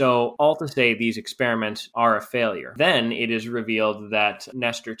who. So all to say, these experiments are a failure. Then it is revealed that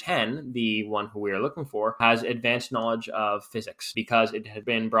Nestor 10, the one who we are looking for, has advanced knowledge of physics because it had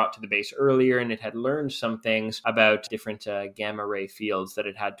been brought to the base earlier and it had learned some things about different gamma ray fields that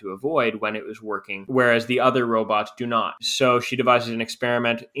it had to avoid when it was working, whereas the other robots do not. So she devises an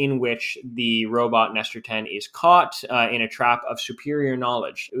experiment in which the robot Nestor 10 is caught in a trap of superior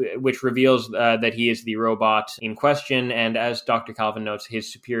knowledge, which reveals that he is the robot in question. And as Dr. Calvin notes,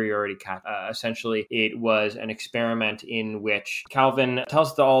 his superiority essentially, it was an experiment in which Calvin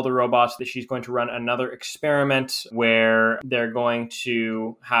tells all the robots that she's going to run another experiment where they're going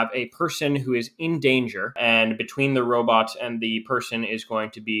to have a person who is in danger, and between the robots and the person is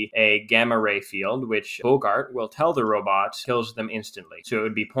going to be a gamma ray field, which Bogart will tell the robots kills them instantly. So it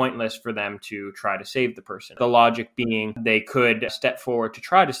would be pointless for them to try to save the person. The logic being they could step forward to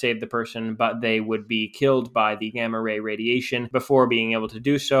try to save the person, but they would be killed by the gamma ray radiation before being able to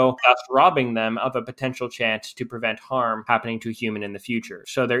do so, thus robbing them of a potential chance to prevent harm happening to a human in the future.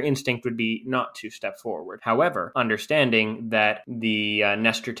 So their instinct would be not to step forward. However, understanding that the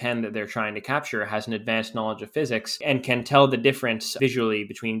Nestor 10 that they're trying to capture has an advanced knowledge of physics and can tell the difference visually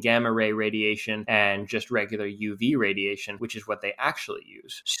between gamma ray radiation and just regular UV radiation, which is what they actually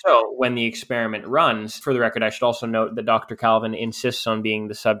use. So when the experiment runs, for the record, I should also note that Dr. Calvin insists on being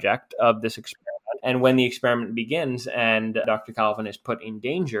the subject of this experiment. And when the experiment begins and Dr. Calvin is put in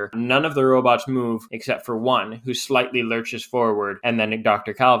danger, none of the robots move except for one, who slightly lurches forward. And then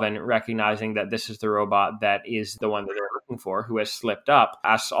Dr. Calvin, recognizing that this is the robot that is the one that they're looking for, who has slipped up,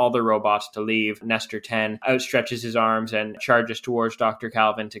 asks all the robots to leave. Nestor 10 outstretches his arms and charges towards Dr.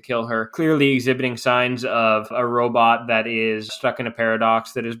 Calvin to kill her, clearly exhibiting signs of a robot that is stuck in a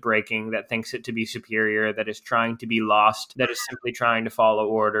paradox, that is breaking, that thinks it to be superior, that is trying to be lost, that is simply trying to follow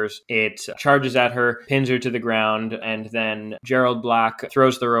orders. It charges at her, pins her to the ground, and then Gerald Black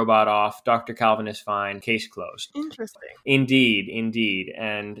throws the robot off. Dr. Calvin is fine. Case closed. Interesting. Indeed.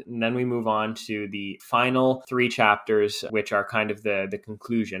 And then we move on to the final three chapters, which are kind of the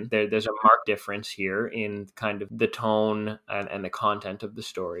conclusion. There's a marked difference here in kind of the tone and the content of the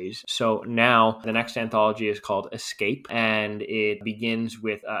stories. So now the next anthology is called Escape, and it begins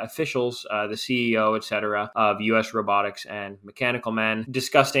with officials, the CEO, etc., of U.S. Robotics and Mechanical Man,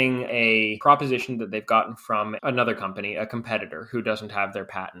 discussing a proposition that they've gotten from another company, a competitor who doesn't have their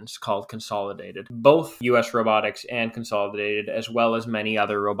patents, called Consolidated. Both US Robotics and Consolidated, as well as many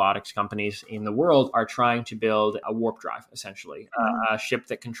other robotics companies in the world, are trying to build a warp drive, essentially, a ship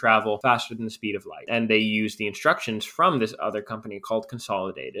that can travel faster than the speed of light. And they use the instructions from this other company called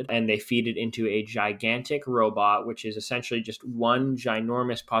Consolidated, and they feed it into a gigantic robot, which is essentially just one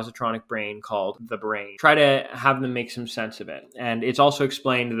ginormous positronic brain called the Brain. Try to have them make some sense of it. And it's also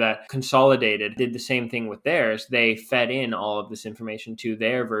explained that Consolidated did the same thing with theirs. They fed in all of this information to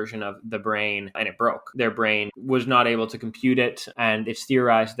their version of the brain, and it broke. Their brain was not able to compute it, and it's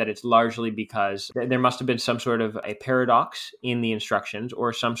theorized that it's largely because there must have been some sort of a paradox in the instructions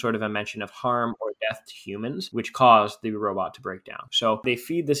or some sort of a mention of harm or death to humans, which caused the robot to break down. So they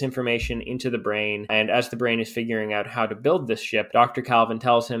feed this information into the brain, and as the brain is figuring out how to build this ship, Dr. Calvin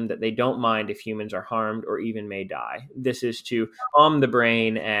tells him that they don't mind if humans are harmed or even may die. This is to calm the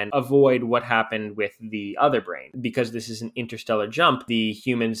brain and avoid what happened with the other brain. Because this is an interstellar jump, the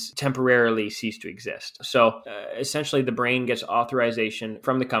humans temporarily cease to exist. So essentially, the brain gets authorization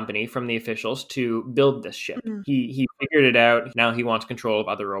from the company, from the officials, to build this ship. Mm-hmm. He figured it out. Now he wants control of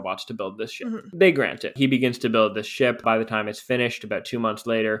other robots to build this ship. Mm-hmm. They grant it. He begins to build this ship. By the time it's finished, about 2 months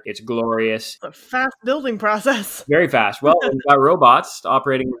later, it's glorious. A fast building process. Very fast. Well, we've got robots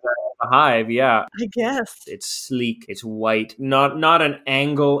operating with a hive, yeah. I guess. It's sleek, it's white, not an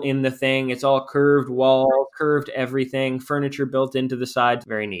angle in the thing. It's all curved walls, curved everything, furniture built into the sides.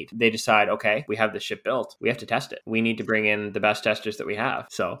 Very neat. They decide, okay, we have this ship built. We have to test it. We need to bring in the best testers that we have.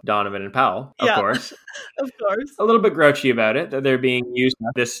 So Donovan and Powell, of course. Of course. A little bit grouchy about it, that they're being used in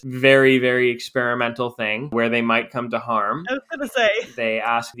this very, very experimental thing where they might come to harm. I was going to say. They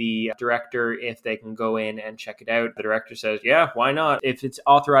ask the director if they can go in and check it out. The director says, yeah, why not? If it's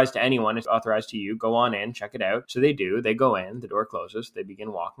authorized to anyone, it's authorized to you, go on in, check it out. So they do. They go in, the door closes, they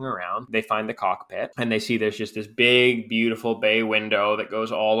begin walking around. They find the cockpit, and they see there's just this big, beautiful bay window that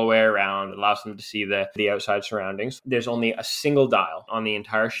goes all the way around. It allows them to see the outside surroundings. There's only a single dial on the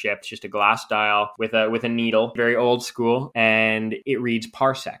entire ship. It's just a glass dial with a needle, very old school, and it reads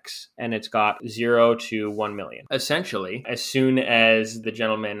parsecs, and it's got 0 to 1 million. Essentially, as soon as the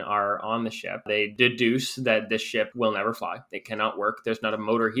gentlemen are on the ship, they deduce that this ship will never fly. It cannot work. There's not a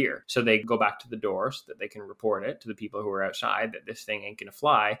motor here. So they go back to the door so that they can report it to the people who are outside that this thing ain't gonna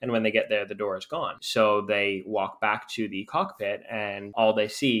fly. And when they get there, the door is gone. So they walk back to the cockpit, and all they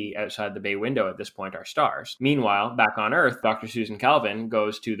see outside the bay window at this point are stars. Meanwhile, back on Earth, Dr. Susan Calvin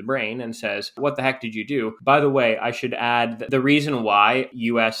goes to the brain and says, what the heck did you do? By the way, I should add that the reason why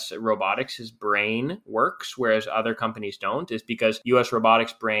US Robotics' brain works, whereas other companies don't, is because US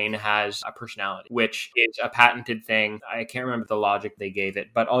Robotics' brain has a personality, which is a patented thing. I can't remember the logic they gave it,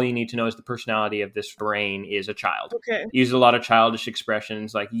 but all you need to know is the personality of this brain is a child. Okay. Uses a lot of childish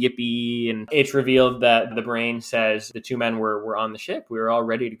expressions like yippee, and it's revealed that the brain says the two men were on the ship. We were all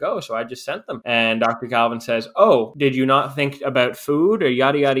ready to go, so I just sent them. And Dr. Calvin says, oh, did you not think about food or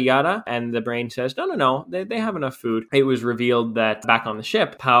yada, yada, yada? And the brain says, no, they have enough food. It was revealed that back on the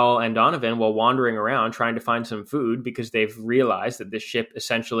ship, Powell and Donovan, while wandering around trying to find some food because they've realized that this ship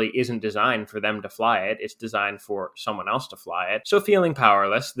essentially isn't designed for them to fly it. It's designed for someone else to fly it. So feeling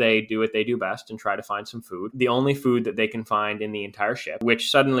powerless, they do what they do best and try to find some food. The only food that they can find in the entire ship, which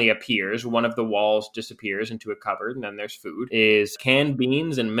suddenly appears, one of the walls disappears into a cupboard, and then there's food, is canned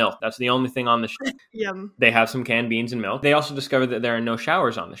beans and milk. That's the only thing on the ship. Yum. They have some canned beans and milk. They also discover that there are no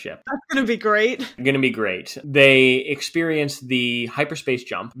showers on the ship. That's going to be great. Going to be great. They experience the hyperspace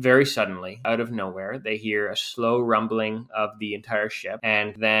jump very suddenly. Out of nowhere, they hear a slow rumbling of the entire ship,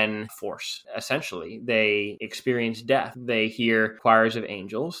 and then force. Essentially, they experience death. They hear choirs of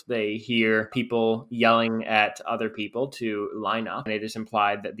angels. They hear people yelling at other people to line up, and it is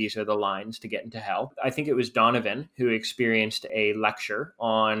implied that these are the lines to get into hell. I think it was Donovan who experienced a lecture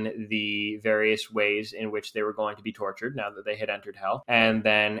on the various ways in which they were going to be tortured now that they had entered hell. And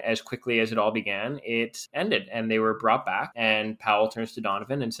then as quickly as it all began, it ended, and they were brought back. And Powell turns to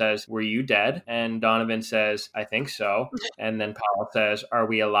Donovan and says, were you dead? And Donovan says, I think so. And then Powell says, are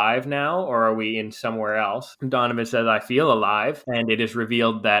we alive now, or are we in somewhere else? And Donovan says, I feel alive. And it is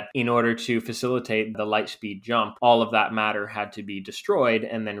revealed that in order to facilitate the light speed jump, all of that matter had to be destroyed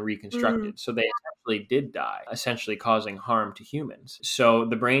and then reconstructed. So they essentially did die, essentially causing harm to humans. So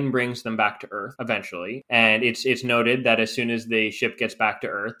the brain brings them back to Earth eventually. And it's noted that as soon as the ship gets back to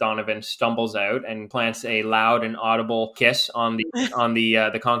Earth, Donovan stumbles out and plants a loud and audible kiss on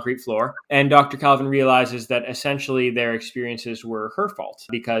the concrete floor. And Dr. Calvin realizes that essentially their experiences were her fault,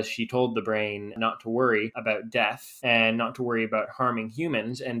 because she told the brain not to worry about death and not to worry about harming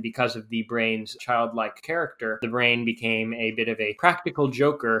humans. And because of the brain's childlike character, the brain became a bit of a practical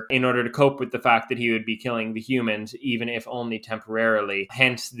joker in order to cope with the fact that he would be killing the humans, even if only temporarily.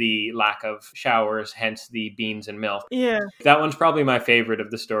 Hence the lack of showers, hence the beans and milk. Yeah. That one's probably my favorite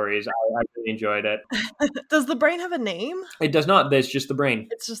of the stories. I really enjoyed it. Does the brain have a name? It does not. It's just the brain.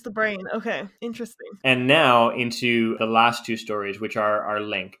 It's just the brain. Okay. Interesting. And now into the last two stories, which are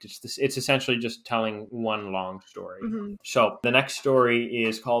linked. It's essentially just telling one long story. Mm-hmm. So the next story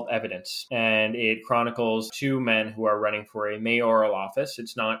is called Evidence, and it chronicles two men who are running for a mayoral office.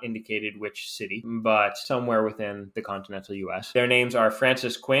 It's not indicated which city, but somewhere within the continental US. Their names are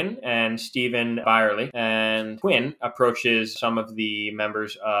Francis Quinn and Stephen Byerly, and Quinn approaches some of the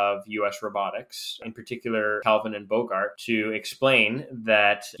members of US Robotics, in particular Calvin and Bogart, to explain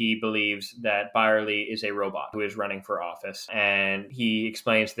that he believes that Byerly is a robot who is running for office, and he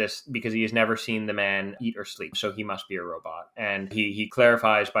explains this because he has never seen the man eat or sleep, so he must be a robot. And he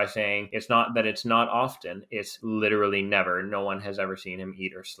clarifies by saying it's not often, it's literally never. No one has ever seen him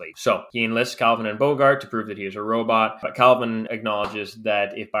eat or sleep. So he enlists Calvin and Bogart to prove that he is a robot, but Calvin acknowledges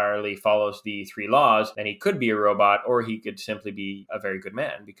that if Byerly follows the three laws, then he could be a robot, or he could simply be a very good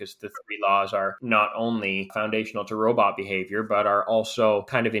man, because the three laws are not only foundational to robot behavior, but are also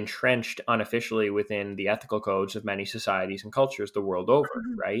kind of entrenched unofficially within the ethical codes of many societies and cultures the world over,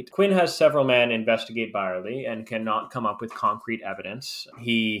 right? Quinn has several men investigate Byerly and cannot come up with concrete evidence.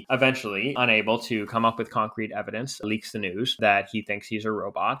 He eventually, unable to come up with concrete evidence, leaks the news that he thinks he's a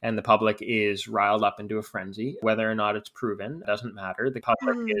robot, and the public is riled up into a frenzy. Whether or not it's proven doesn't matter. The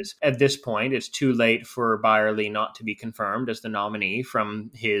public is, at this point, it's too late for Byerly not to be confirmed as the nominee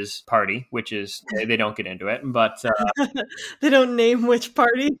from his party, which is, they don't get into it, but they don't name which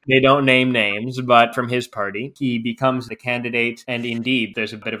party. They don't name names, but from his party, he becomes the candidate. And indeed,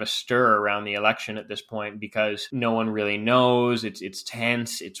 there's a bit of a stir around the election at this point because no one really knows. It's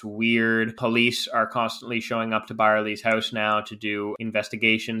tense. It's weird. Police are constantly showing up to Byerly's house now to do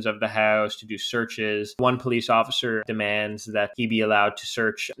investigations of the house, to do searches. One police officer demands that he be allowed to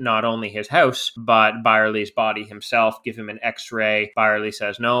search not only his house, but Byerly's body himself, give him an x-ray. Byerly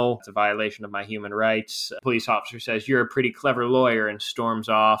says, no, it's a violation of my human rights. Police officer says, you're a pretty clever lawyer, and storms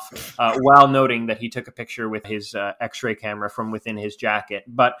off, while noting that he took a picture with his x-ray camera from within his jacket.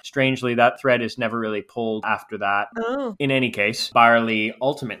 But strangely, that thread is never really pulled after that. Oh. In any case, Byerly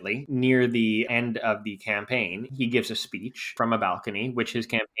ultimately, near the end of the campaign, he gives a speech from a balcony, which his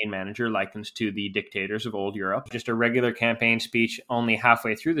campaign manager likens to the dictators of old Europe. Just a regular campaign speech. Only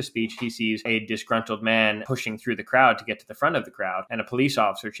halfway through the speech, he sees a disgruntled man pushing through the crowd to get to the front of the crowd, and a police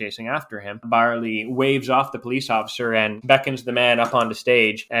officer chasing after him. Byerly waves off the police officer and beckons the man up onto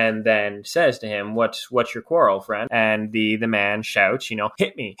stage, and then says to him, what's your quarrel, friend? And the man shouts,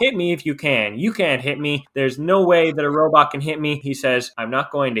 hit me if you can. You can't hit me. There's no way that a robot can hit me. He says, I'm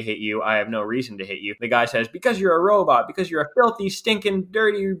not going to hit you. I have no reason to hit you. The guy says, because you're a robot, because you're a filthy, stinking,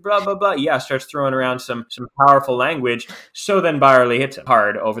 dirty, blah, blah, blah. Yeah, starts throwing around some powerful language. So then Byerly hits him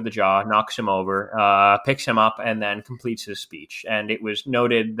hard over the jaw, knocks him over, picks him up, and then completes his speech. And it was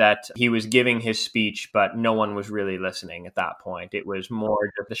noted that he was giving his speech, but no one was really listening at that point. It was more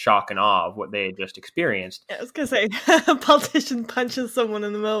just the shock and awe of what they had just experienced. Yeah, I was going to say, a politician punches someone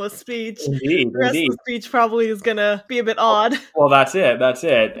in the middle of a speech. Indeed, the rest of the speech probably is going to be a bit odd. Well, that's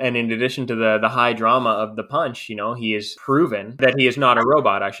it. And in addition to the high drama of the punch, he has proven that he is not a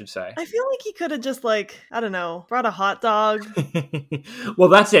robot, I should say. I feel like he could have just, brought a hot dog. Well,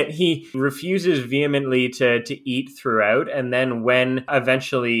 that's it. He refuses vehemently to eat throughout, and then when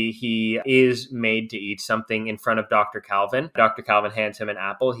eventually he is made to eat something in front of Dr. Calvin hands him an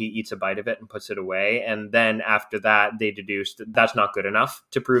apple, he eats a bite of it and puts it away, and then after that, they deduce that that's not good enough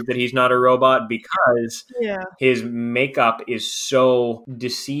to prove that he's not a robot, because his makeup is so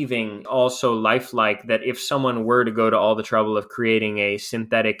deceiving, also lifelike, that if someone were to go to all the trouble of creating a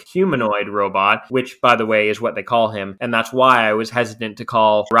synthetic humanoid robot, which, by the way, is what they call him, and that's why I was hesitant to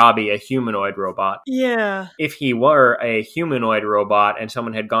call Robbie a humanoid robot. Yeah. If he were a humanoid robot and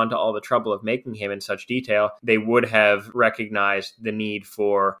someone had gone to all the trouble of making him in such detail, they would have recognized the need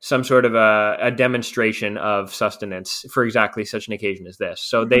for some sort of a demonstration of sustenance for exactly such an occasion as this.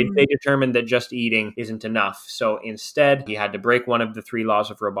 So they determined that just eating isn't enough. So instead, he had to break one of the three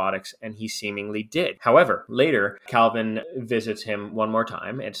laws of robotics, and he seemingly did. However, later, Calvin visits him one more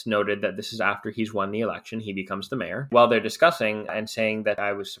time. It's noted that this is after he's won the election. He becomes the mayor. While they're discussing and saying that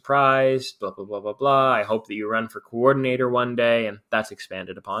I was surprised, blah, blah, blah, blah, blah. I hope that you run for coordinator one day, and that's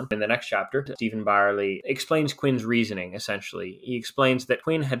expanded upon. In the next chapter, Stephen Byerly explains Quinn's reasoning, essentially. He explains that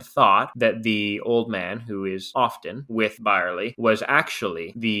Quinn had thought that the old man, who is often with Byerly, was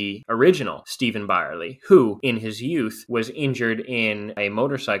actually the original Stephen Byerly, who, in his youth, was injured in a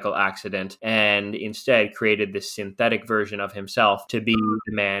motorcycle accident and instead created this synthetic version of himself to be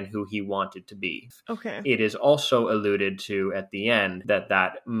the man who he wanted to be. Okay. It is also alluded to at the end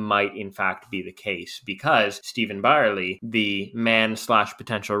that might in fact be the case, because Stephen Byerly, the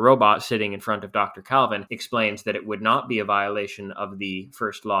man/potential robot sitting in front of Dr. Calvin, explains that it would not be a violation of the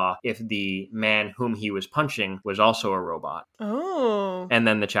first law if the man whom he was punching was also a robot. Oh. And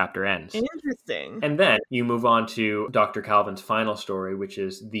then the chapter ends. Interesting. And then you move on to Dr. Calvin Calvin's final story, which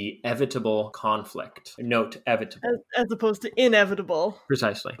is The Evitable Conflict. Note, evitable. As opposed to inevitable.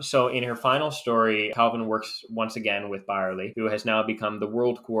 Precisely. So in her final story, Calvin works once again with Byerley, who has now become the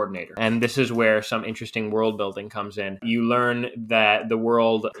world coordinator. And this is where some interesting world building comes in. You learn that the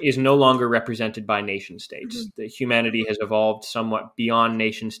world is no longer represented by nation states. Mm-hmm. Humanity has evolved somewhat beyond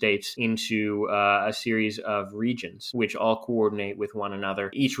nation states into a series of regions, which all coordinate with one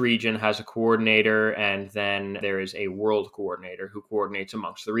another. Each region has a coordinator, and then there is a world coordinator who coordinates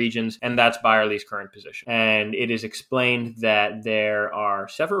amongst the regions, and that's Byerley's current position. And it is explained that there are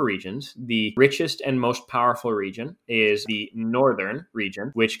several regions. The richest and most powerful region is the northern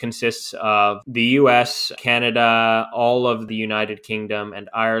region, which consists of the US, Canada, all of the United Kingdom and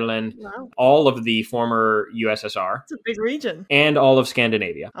Ireland, wow, all of the former USSR. It's a big region. And all of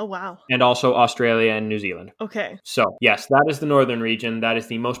Scandinavia. Oh, wow. And also Australia and New Zealand. Okay. So, yes, that is the northern region. That is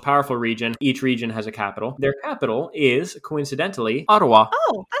the most powerful region. Each region has a capital. Their capital is, coincidentally, Ottawa.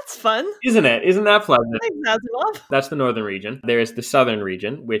 Oh, that's fun. Isn't it? Isn't that pleasant? Thanks, Asimov. That's the northern region. There is the southern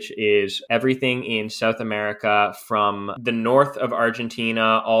region, which is everything in South America from the north of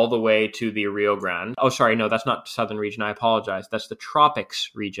Argentina all the way to the Rio Grande. Oh, sorry, no, that's not the southern region. I apologize. That's the tropics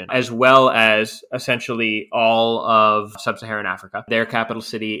region, as well as essentially all of sub-Saharan Africa. Their capital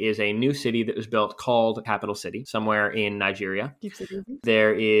city is a new city that was built called Capital City, somewhere in Nigeria.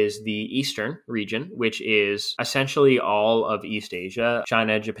 There is the eastern region, which is essentially all of East Asia,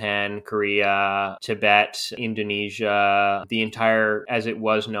 China, Japan, Korea, Tibet, Indonesia, the entire, as it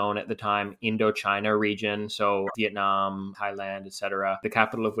was known at the time, Indochina region, so Vietnam, Thailand, etc., the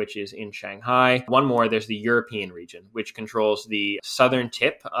capital of which is in Shanghai. One more, there's the European region, which controls the southern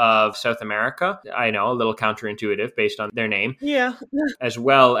tip of South America. I know, a little counterintuitive based on their name. Yeah. As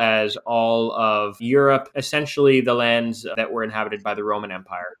well as all of Europe, essentially the lands that were inhabited by the Roman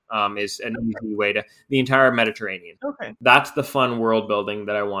Empire, is an easy way to, the entire Mediterranean. Okay. That's the fun world building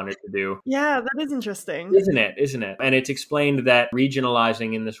that I wanted to do. Yeah, that is interesting. Isn't it? And it's explained that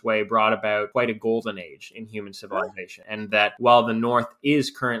regionalizing in this way brought about quite a golden age in human civilization. And that while the North is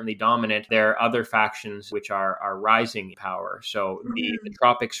currently dominant, there are other factions which are rising in power. So the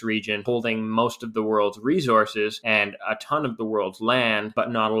tropics region holding most of the world's resources and a ton of the world's land,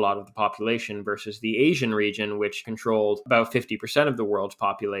 but not a lot of the population, versus the Asian region, which controlled about 50% of the world's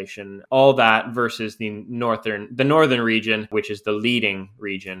population. All that versus the northern region, which is the leading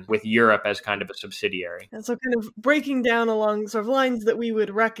region, with Europe as kind of a subsidiary. And so kind of breaking down along sort of lines that we would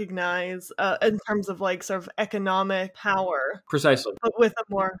recognize in terms of like sort of economic power. Precisely. But with a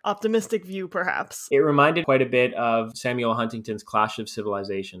more optimistic view, perhaps. It reminded quite a bit of Samuel Huntington's Clash of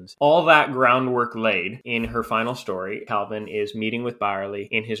Civilizations. All that groundwork laid in her final story. Calvin is meeting with Byerley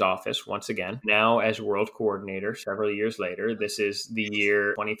in his office once again, now as world coordinator several years later. This is the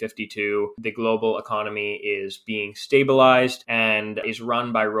year 2052. The global economy is being stabilized and is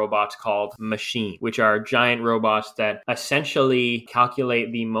run by robots called machines, which are giant robots that essentially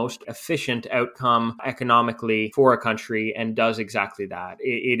calculate the most efficient outcome economically for a country and does exactly that.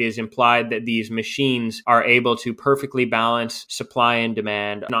 It is implied that these machines are able to perfectly balance supply and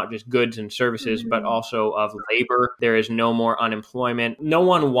demand, not just goods and services, but also of labor. There is no more unemployment. No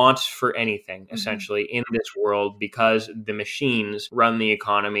one wants for anything, essentially, in this world because the machines run the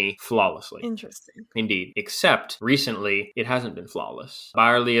economy flawlessly. Interesting. Indeed. Except recently, it hasn't been flawless.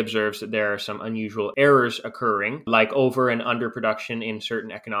 Byerley observes that there are some unusual errors occurring, like over and underproduction in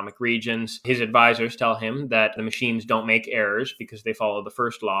certain economic regions. His advisors tell him that the machines don't make errors because they follow the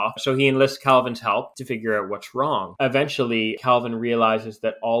first law. So he enlists Calvin's help to figure out what's wrong. Eventually, Calvin realizes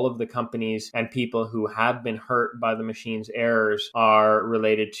that all of the companies and people who have been hurt by the machine's errors are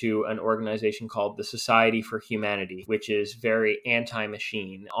related to an organization called the Society for Humanity, which is very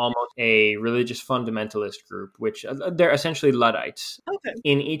anti-machine, almost a religious fundamentalist group, which they're essentially Luddites. Okay.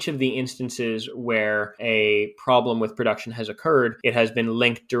 In each of the instances where a problem with production has occurred, it has been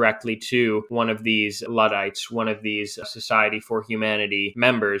linked directly to one of these Luddites, one of these Society for Humanity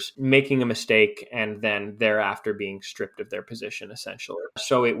members, making a mistake and then thereafter being stripped of their position, essentially.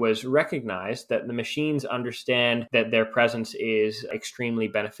 So it was recognized that the machines understand that their presence is extremely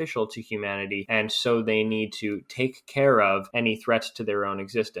beneficial to humanity, and so they need to take care of any threats to their own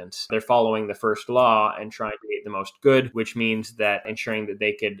existence. They're following the first law and trying to get the most good, which means that ensuring that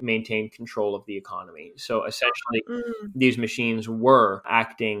they could maintain control of the economy. So essentially, these machines were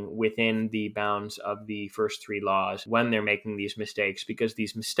acting within the bounds of the first three laws when they're making these mistakes, because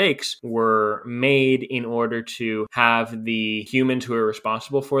these mistakes were made in order to have the humans who are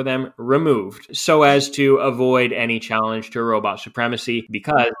responsible for them removed so as to avoid any challenge to robot supremacy,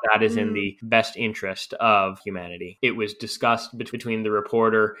 because that is in the best interest of humanity. It was discussed between the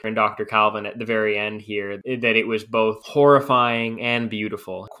reporter and Dr. Calvin at the very end here that it was both horrifying and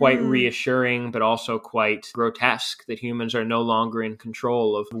beautiful, quite reassuring, but also quite grotesque that humans are no longer in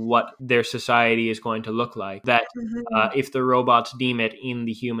control of what their society is going to look like. That if the robots deem it in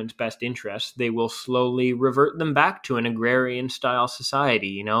the humans' best interest, they will slowly revert them back to an agrarian style society.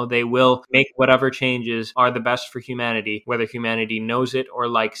 You know, they will make whatever changes are the best for humanity, whether humanity knows it or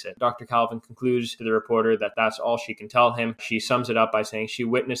likes it. Dr. Calvin concludes to the reporter that that's all she can tell him. She sums it up by saying she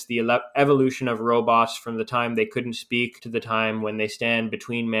witnessed the evolution of robots from the time they couldn't speak to the time when they stand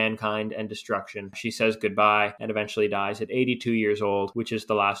between mankind and destruction. She says goodbye and eventually dies at 82 years old, which is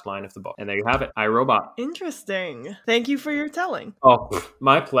the last line of the book. And there you have it, I, Robot. Interesting. Thank you for your telling. Oh,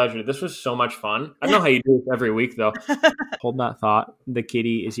 my pleasure. This was so much fun. I don't know how you do this every week, though. Hold that thought. The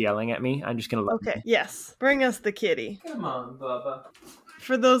kitty is yelling at me. I'm just going to let Okay, yes. Bring us the kitty. Come on, Bubba.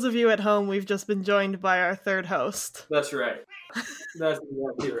 For those of you at home, we've just been joined by our third host. That's right. That's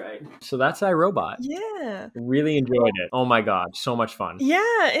exactly right. So that's iRobot. Yeah. Really enjoyed it. Oh my god, so much fun.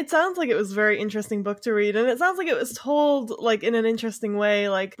 Yeah, it sounds like it was a very interesting book to read, and it sounds like it was told like in an interesting way,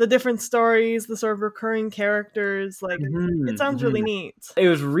 like the different stories, the sort of recurring characters, like it sounds really neat. It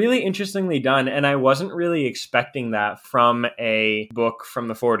was really interestingly done, and I wasn't really expecting that from a book from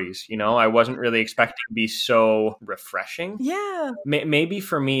the 40s, you know? I wasn't really expecting to be so refreshing. Yeah. Maybe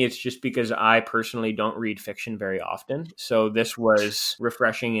for me, it's just because I personally don't read fiction very often, so this was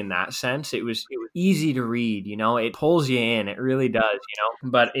refreshing in that sense. It was easy to read, you know, it pulls you in, it really does, you know,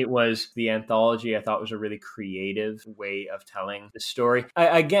 but it was the anthology I thought was a really creative way of telling the story.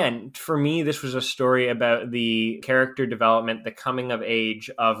 Again, for me, this was a story about the character development, the coming of age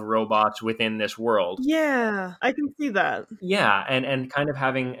of robots within this world. Yeah, I can see that. Yeah, and kind of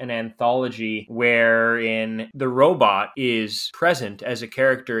having an anthology wherein the robot is present as a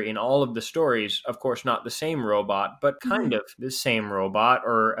character in all of the stories. Of course, not the same robot, but kind of the same robot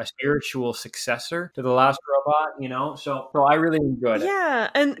or a spiritual successor to the last robot, you know? So I really enjoyed it. Yeah,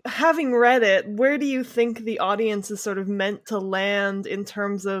 and having read it, where do you think the audience is sort of meant to land in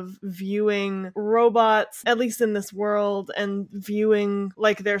terms of viewing robots, at least in this world, and viewing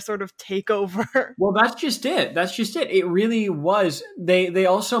like their sort of takeover? Well, that's just it. It really was. They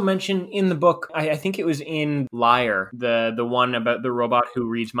also mention in the book, I think it was in Liar, the one about the robot who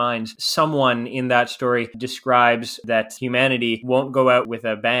reads minds, someone in that story describes that humanity won't go out with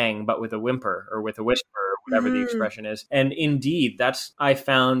a bang, but with a whimper or with a whisper, or whatever the expression is. And indeed, that's, I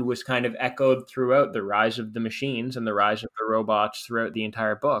found, was kind of echoed throughout the rise of the machines and the rise of the robots throughout the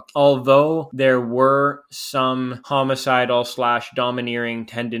entire book. Although there were some homicidal / domineering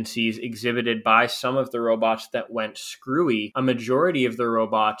tendencies exhibited by some of the robots that went screwy, a majority of the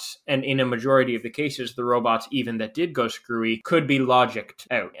robots, and in a majority of the cases, the robots even that did go screwy, could be logicked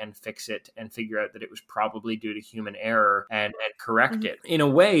out and fix it and figure out that it was probably due to human error and correct it. In a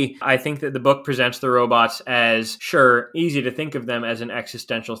way, I think that the book presents the robots as, sure, easy to think of them as an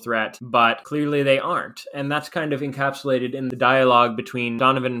existential threat, but clearly they aren't. And that's kind of encapsulated in the dialogue between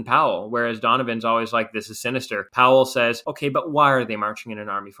Donovan and Powell, whereas Donovan's always like, this is sinister. Powell says, okay, but why are they marching in an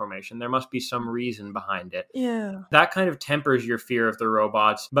army formation? There must be some reason behind it. Yeah. That kind of tempers your fear of the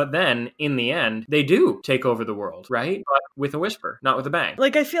robots, but then, in the end, they do take over the world, right? But with a whisper, not with a bang.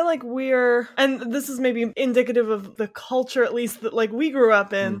 Like, I feel like and this is maybe indicative of the culture, at least, that like we grew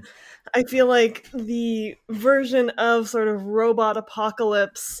up in. I feel like the version of sort of robot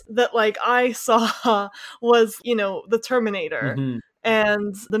apocalypse that like I saw was, you know, the Terminator.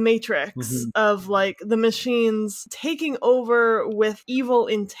 And the Matrix of like the machines taking over with evil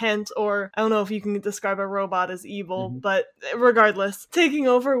intent, or I don't know if you can describe a robot as evil, but regardless, taking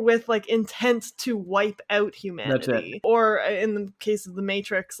over with like intent to wipe out humanity. Or in the case of the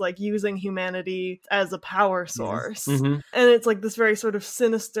Matrix, like using humanity as a power source. And it's like this very sort of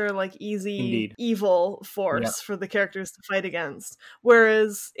sinister, like easy evil force for the characters to fight against.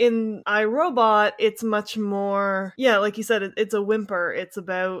 Whereas in iRobot, it's much more, like you said, it's a whimper. It's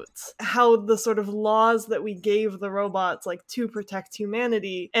about how the sort of laws that we gave the robots, like to protect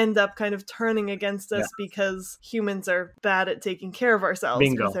humanity, end up kind of turning against us because humans are bad at taking care of ourselves.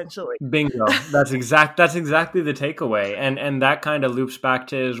 Essentially. Bingo. That's exactly the takeaway. And that kind of loops back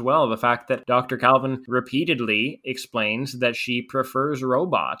to as well the fact that Dr. Calvin repeatedly explains that she prefers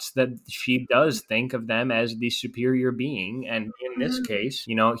robots, that she does think of them as the superior being. And in this case,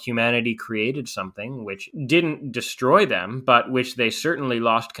 you know, humanity created something which didn't destroy them, but which they certainly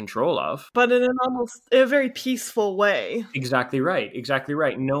lost control of. But in an almost a very peaceful way. Exactly right. Exactly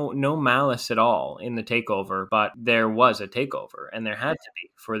right. No malice at all in the takeover, but there was a takeover, and there had to be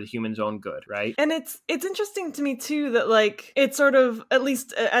for the humans' own good, right? And it's interesting to me too that like it's sort of, at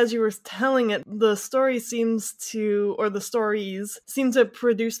least as you were telling it, the stories seem to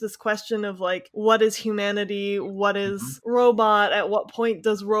produce this question of like, what is humanity? What is robot? At what point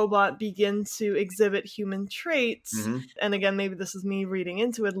does robot begin to exhibit human traits? And again, maybe this is me reading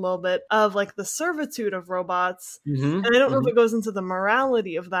into it a little bit, of like the servitude of robots. And I don't know if it goes into the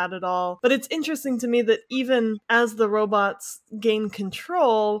morality of that at all, but it's interesting to me that even as the robots gain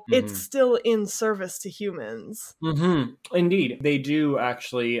control, it's still in service to humans. Indeed. They do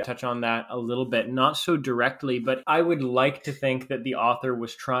actually touch on that a little bit, not so directly, but I would like to think that the author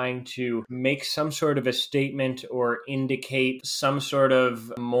was trying to make some sort of a statement or indicate some sort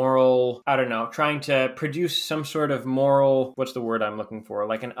of moral, I don't know, trying to produce some sort of moral, what's the word I'm looking for?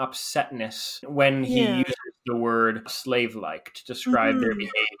 Like an upsetness when he uses the word slave-like to describe their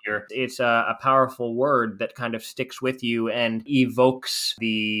behavior. It's a powerful word that kind of sticks with you and evokes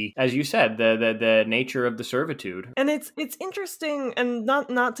the, as you said, the nature of the servitude. And it's interesting, and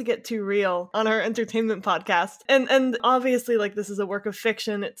not to get too real on our entertainment podcast. And obviously, like, this is a work of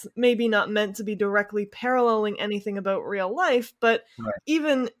fiction. It's maybe not meant to be directly paralleling anything about real life, but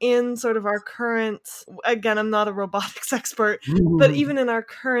even in sort of our current, again, I'm not a robotics expert, but even in our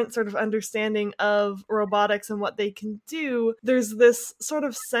current sort of understanding of robotics and what they can do, there's this sort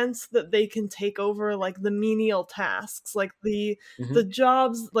of sense that they can take over like the menial tasks, like the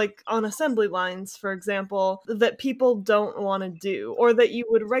jobs like on assembly lines, for example, that people don't want to do, or that you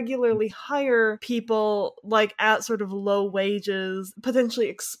would regularly hire people like at sort of low wages,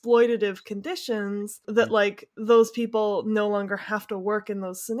 potentially exploitative conditions, that like those people no longer have to work in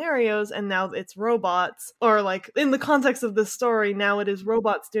those scenarios, and now it's robots, or like in the context of this story, now it is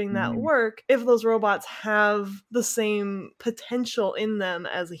robots doing that work. If those robots have the same potential in them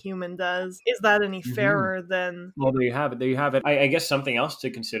as a human does, is that any fairer than... Well, there you have it. I guess something else to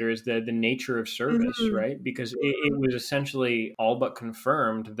consider is the nature of service, right? Because it was essentially all but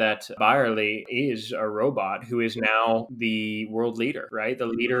confirmed that Byerly is a robot who is now the world leader, right? The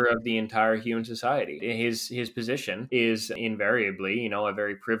leader of the entire human society. His position is invariably, a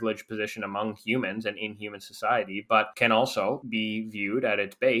very privileged position among humans and in human society, but can also be viewed at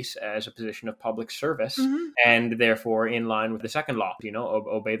its base as a position of public service, and therefore in line with the second law,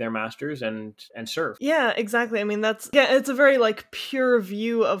 obey their masters and serve. Yeah, exactly. I mean, it's a very like pure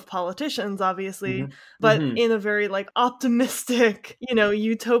view of politicians, obviously, but in a very like optimistic,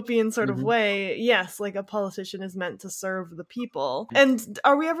 utopian sort of way. Yes, like a politician is meant to serve the people. And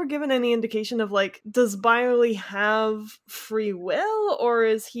are we ever given any indication of like, does Byerly have free will, or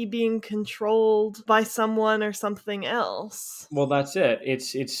is he being controlled by someone or something else? Well, that's it.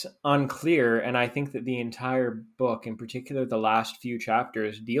 It's unclear, and I think that the entire book, in particular the last few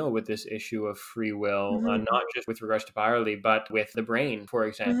chapters, deal with this issue of free will, not just with regards to Byerly, but with the brain, for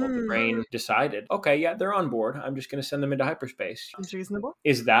example. The brain decided, okay, yeah, they're on board. I'm just going to send them into hyperspace. Seems reasonable.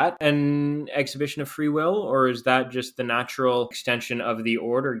 Is that an exhibition of free will, or is that just the natural extension of the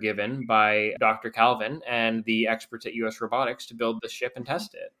order given by Dr. Calvin and the experts at US Robotics to build the ship and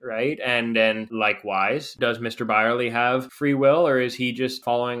test it, right? And then likewise, does Mr. Byerly have free will, or is he just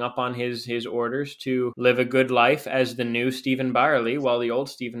following up on his orders to live a good life as the new Stephen Byerly, while the old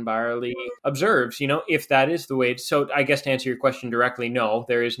Stephen Byerly observes, if that is the way. So I guess to answer your question directly, no,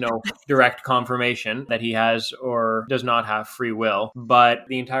 there is no direct confirmation that he has or does not have free will, but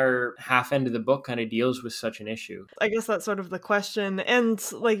the entire half end of the book kind of deals with such an issue. I guess that's sort of the question. And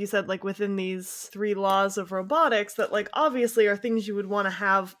like you said, like within these 3 laws of robotics that like obviously are things you would want to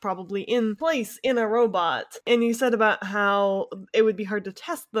have probably in place in a robot. And you said about how it would be hard to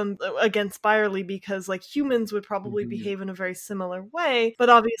test them against Byerly because like humans would probably behave in a very similar way. But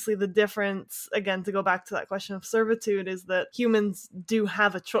obviously the difference, again, to go back to that question of servitude, is that humans do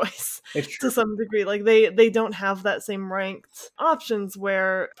have a choice to some degree. Like they don't have that same ranked options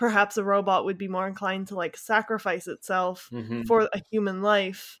where perhaps a robot would be more inclined to like sacrifice itself for a human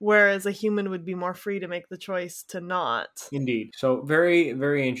life, whereas a human would be more free to make the choice to not. Indeed. So very,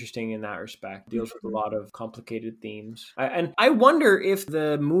 very interesting in that respect. Deals with a lot of complicated themes. And I wonder if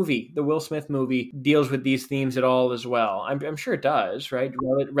the Will Smith movie, deals with these themes at all as well. I'm sure it does, right?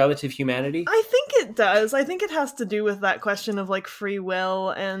 Relative humanity. I think it does. I think it has to do with that question of like free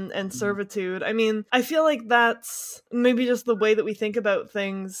will and servitude. I mean, I feel like that's maybe just the way that we think about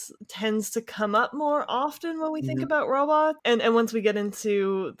things tends to come up more often when we think about robots. And once we get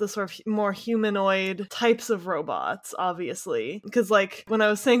into the sort of more humanoid types of robots, obviously. Because like when I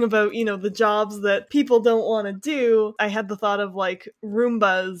was saying about, the jobs that people don't want to do, I had the thought of like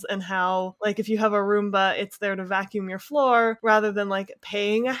Roombas and how like if you have a Roomba, it's there to vacuum your floor rather than like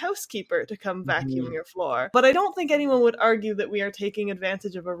paying a housekeeper to come vacuum your floor. But I don't think anyone would argue that we are taking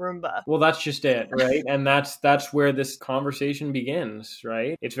advantage of a Roomba. Well, that's just it, right? And that's where this conversation begins,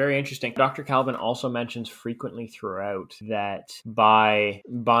 right? It's very interesting. Dr. Calvin also mentions frequently throughout that by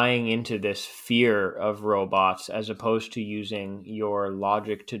buying into this fear of robots as opposed to using your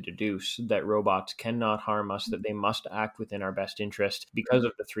logic to deduce that robots cannot harm us, that they must act within our best interest because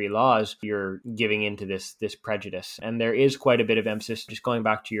of the three laws, you're giving into this prejudice. And there is quite a bit of emphasis, just going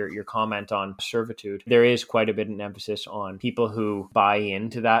back to your comment on servitude, there is quite a bit of emphasis on people who buy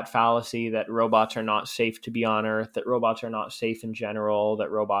into that fallacy that robots are not safe to be on Earth, that robots are not safe in general,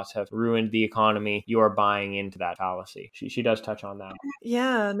 that robots have ruined the economy. You are buying into that fallacy. She does touch on that.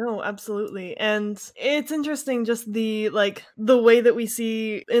 Yeah, no, absolutely. And it's interesting just the way that we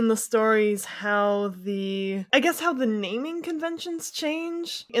see in the stories how the naming conventions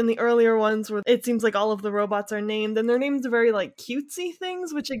change. In the earlier ones where it seems like all of the robots are named and they're named very like cutesy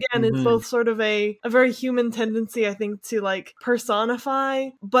things, which again is both sort of a very human tendency, I think, to like personify,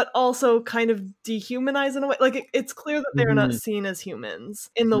 but also kind of dehumanize in a way. Like it's clear that they're not seen as humans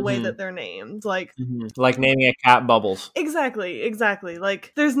in the way that they're named. Like naming a cat Bubbles. Exactly.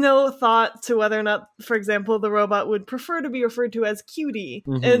 Like there's no thought to whether or not, for example, the robot would prefer to be referred to as Cutie.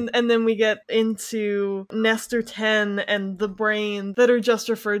 And then we get into Nestor 10 and the brain that are just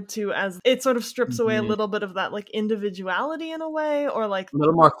referred to as, it sort of strips away a little bit of that like individuality in a way, or like a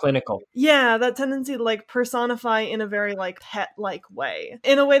little more clinical. Yeah, that tendency to like personify in a very like pet-like way.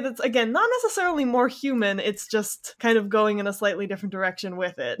 In a way that's, again, not necessarily more human, it's just kind of going in a slightly different direction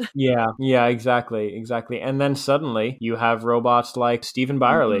with it. Yeah, exactly. And then suddenly you have robots like Stephen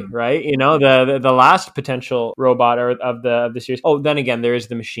Byerly, right? The last potential robot of the series. Oh, then again, there is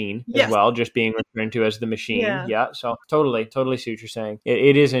the machine as well, just being referred to as the machine. Yeah, so totally see what you're saying.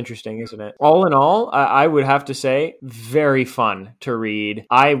 It is interesting, isn't it? All in all, I would have to say, very fun to read.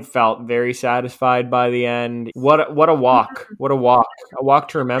 I felt very satisfied by the end. What a walk. A walk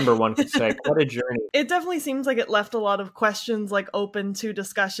to remember, one could say. What a journey. It definitely seems like it left a lot of questions like open to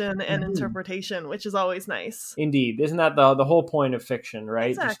discussion and interpretation, which is always nice. Indeed. Isn't that the whole point of fiction,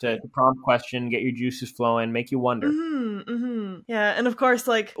 right? Exactly. Just to prompt question, get your juices flowing, make you wonder. Yeah, and of course,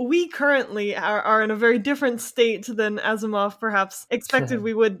 like, we currently are in a very different state than Asimov perhaps expected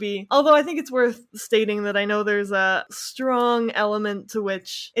we would be. Although I think it's worth stating that I know there's a strong element to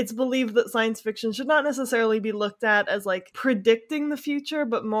which it's believed that science fiction should not necessarily be looked at as like predicting the future,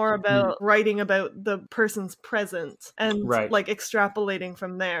 but more about writing about the person's present and like extrapolating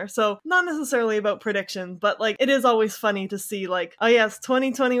from there. So not necessarily about prediction, but like it is always funny to see like, oh yes,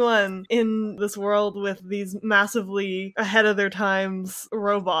 2021 in this world with these massively ahead of their times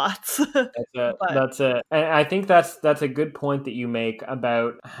robots. That's it. And I think that's a good point that you make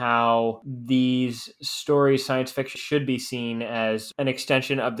about how these stories, science fiction, should be seen as an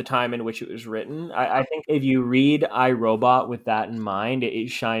extension of the time in which it was written. I think if you read I, Robot with that in mind, it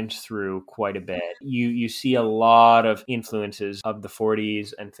shines through quite a bit. You see a lot of influences of the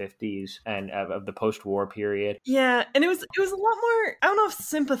 40s and 50s and of the post-war period. Yeah, and it was a lot more, I don't know if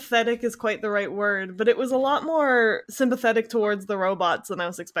sympathetic is quite the right word, but it was a lot more sympathetic towards the robots than I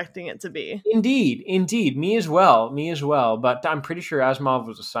was expecting it to be. Indeed. Me as well. But I'm pretty sure Asimov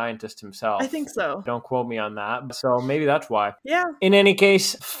was a scientist himself. I think so. Don't quote me on that. So maybe that's why. Yeah. In any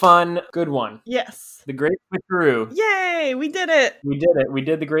case, fun, good one. Yes. The Great Switcheroo. Yay! We did it. We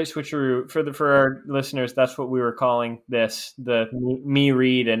did the Great Switcheroo. For our listeners, that's what we were calling this, the me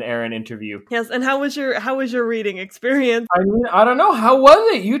read and Aaron interview. Yes, and how was your reading experience? I mean, I don't know. How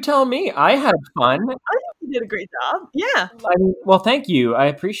was it? You tell me. I had fun. I think you did a great job. Yeah. I mean, well, thank you. I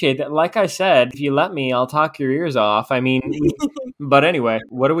appreciate that. Like I said, if you let me, I'll talk your ears off. I mean, but anyway,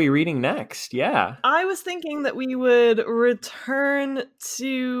 what are we reading next? Yeah. I was thinking that we would return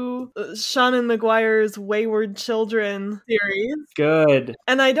to Seanan McGuire Miller's Wayward Children series. Good.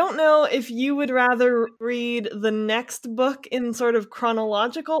 And I don't know if you would rather read the next book in sort of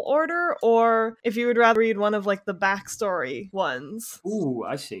chronological order, or if you would rather read one of like the backstory ones. Ooh,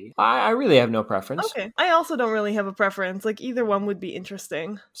 I see. I really have no preference. Okay. I also don't really have a preference. Like either one would be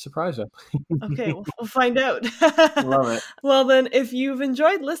interesting. Surprising. Okay, we'll find out. Love it. Well then, if you've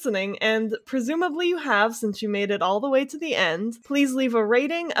enjoyed listening, and presumably you have since you made it all the way to the end, please leave a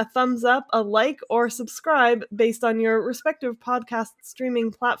rating, a thumbs up, a like, or subscribe based on your respective podcast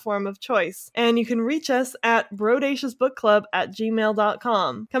streaming platform of choice. And you can reach us at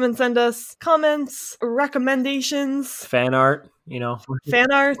brodaciousbookclub@gmail.com. Come and send us comments, recommendations, Fan art,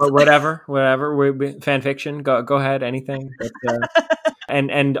 fan art, or whatever, fan fiction. Go ahead, anything. But,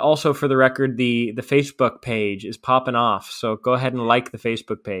 and also for the record, the Facebook page is popping off. So go ahead and like the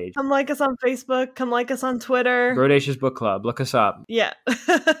Facebook page. Come like us on Facebook. Come like us on Twitter. Brodacious Book Club. Look us up. Yeah.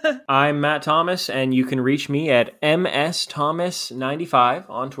 I'm Matt Thomas, and you can reach me at msthomas95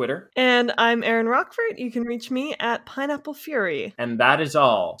 on Twitter. And I'm Erin Rockford. You can reach me at Pineapple Fury. And that is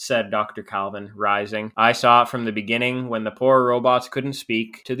all, said Dr. Calvin, rising. I saw it from the beginning, when the poor robots couldn't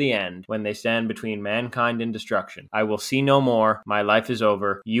speak, to the end, when they stand between mankind and destruction. I will see no more. My life is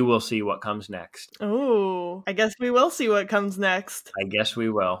over. You will see what comes next. Oh, I guess we will see what comes next. I guess we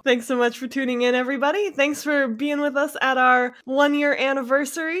will. Thanks so much for tuning in, everybody. Thanks for being with us at our 1-year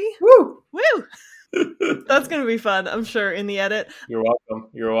anniversary. Woo! Woo! That's going to be fun, I'm sure, in the edit. You're welcome.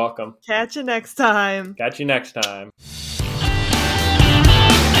 You're welcome. Catch you next time. Catch you next time.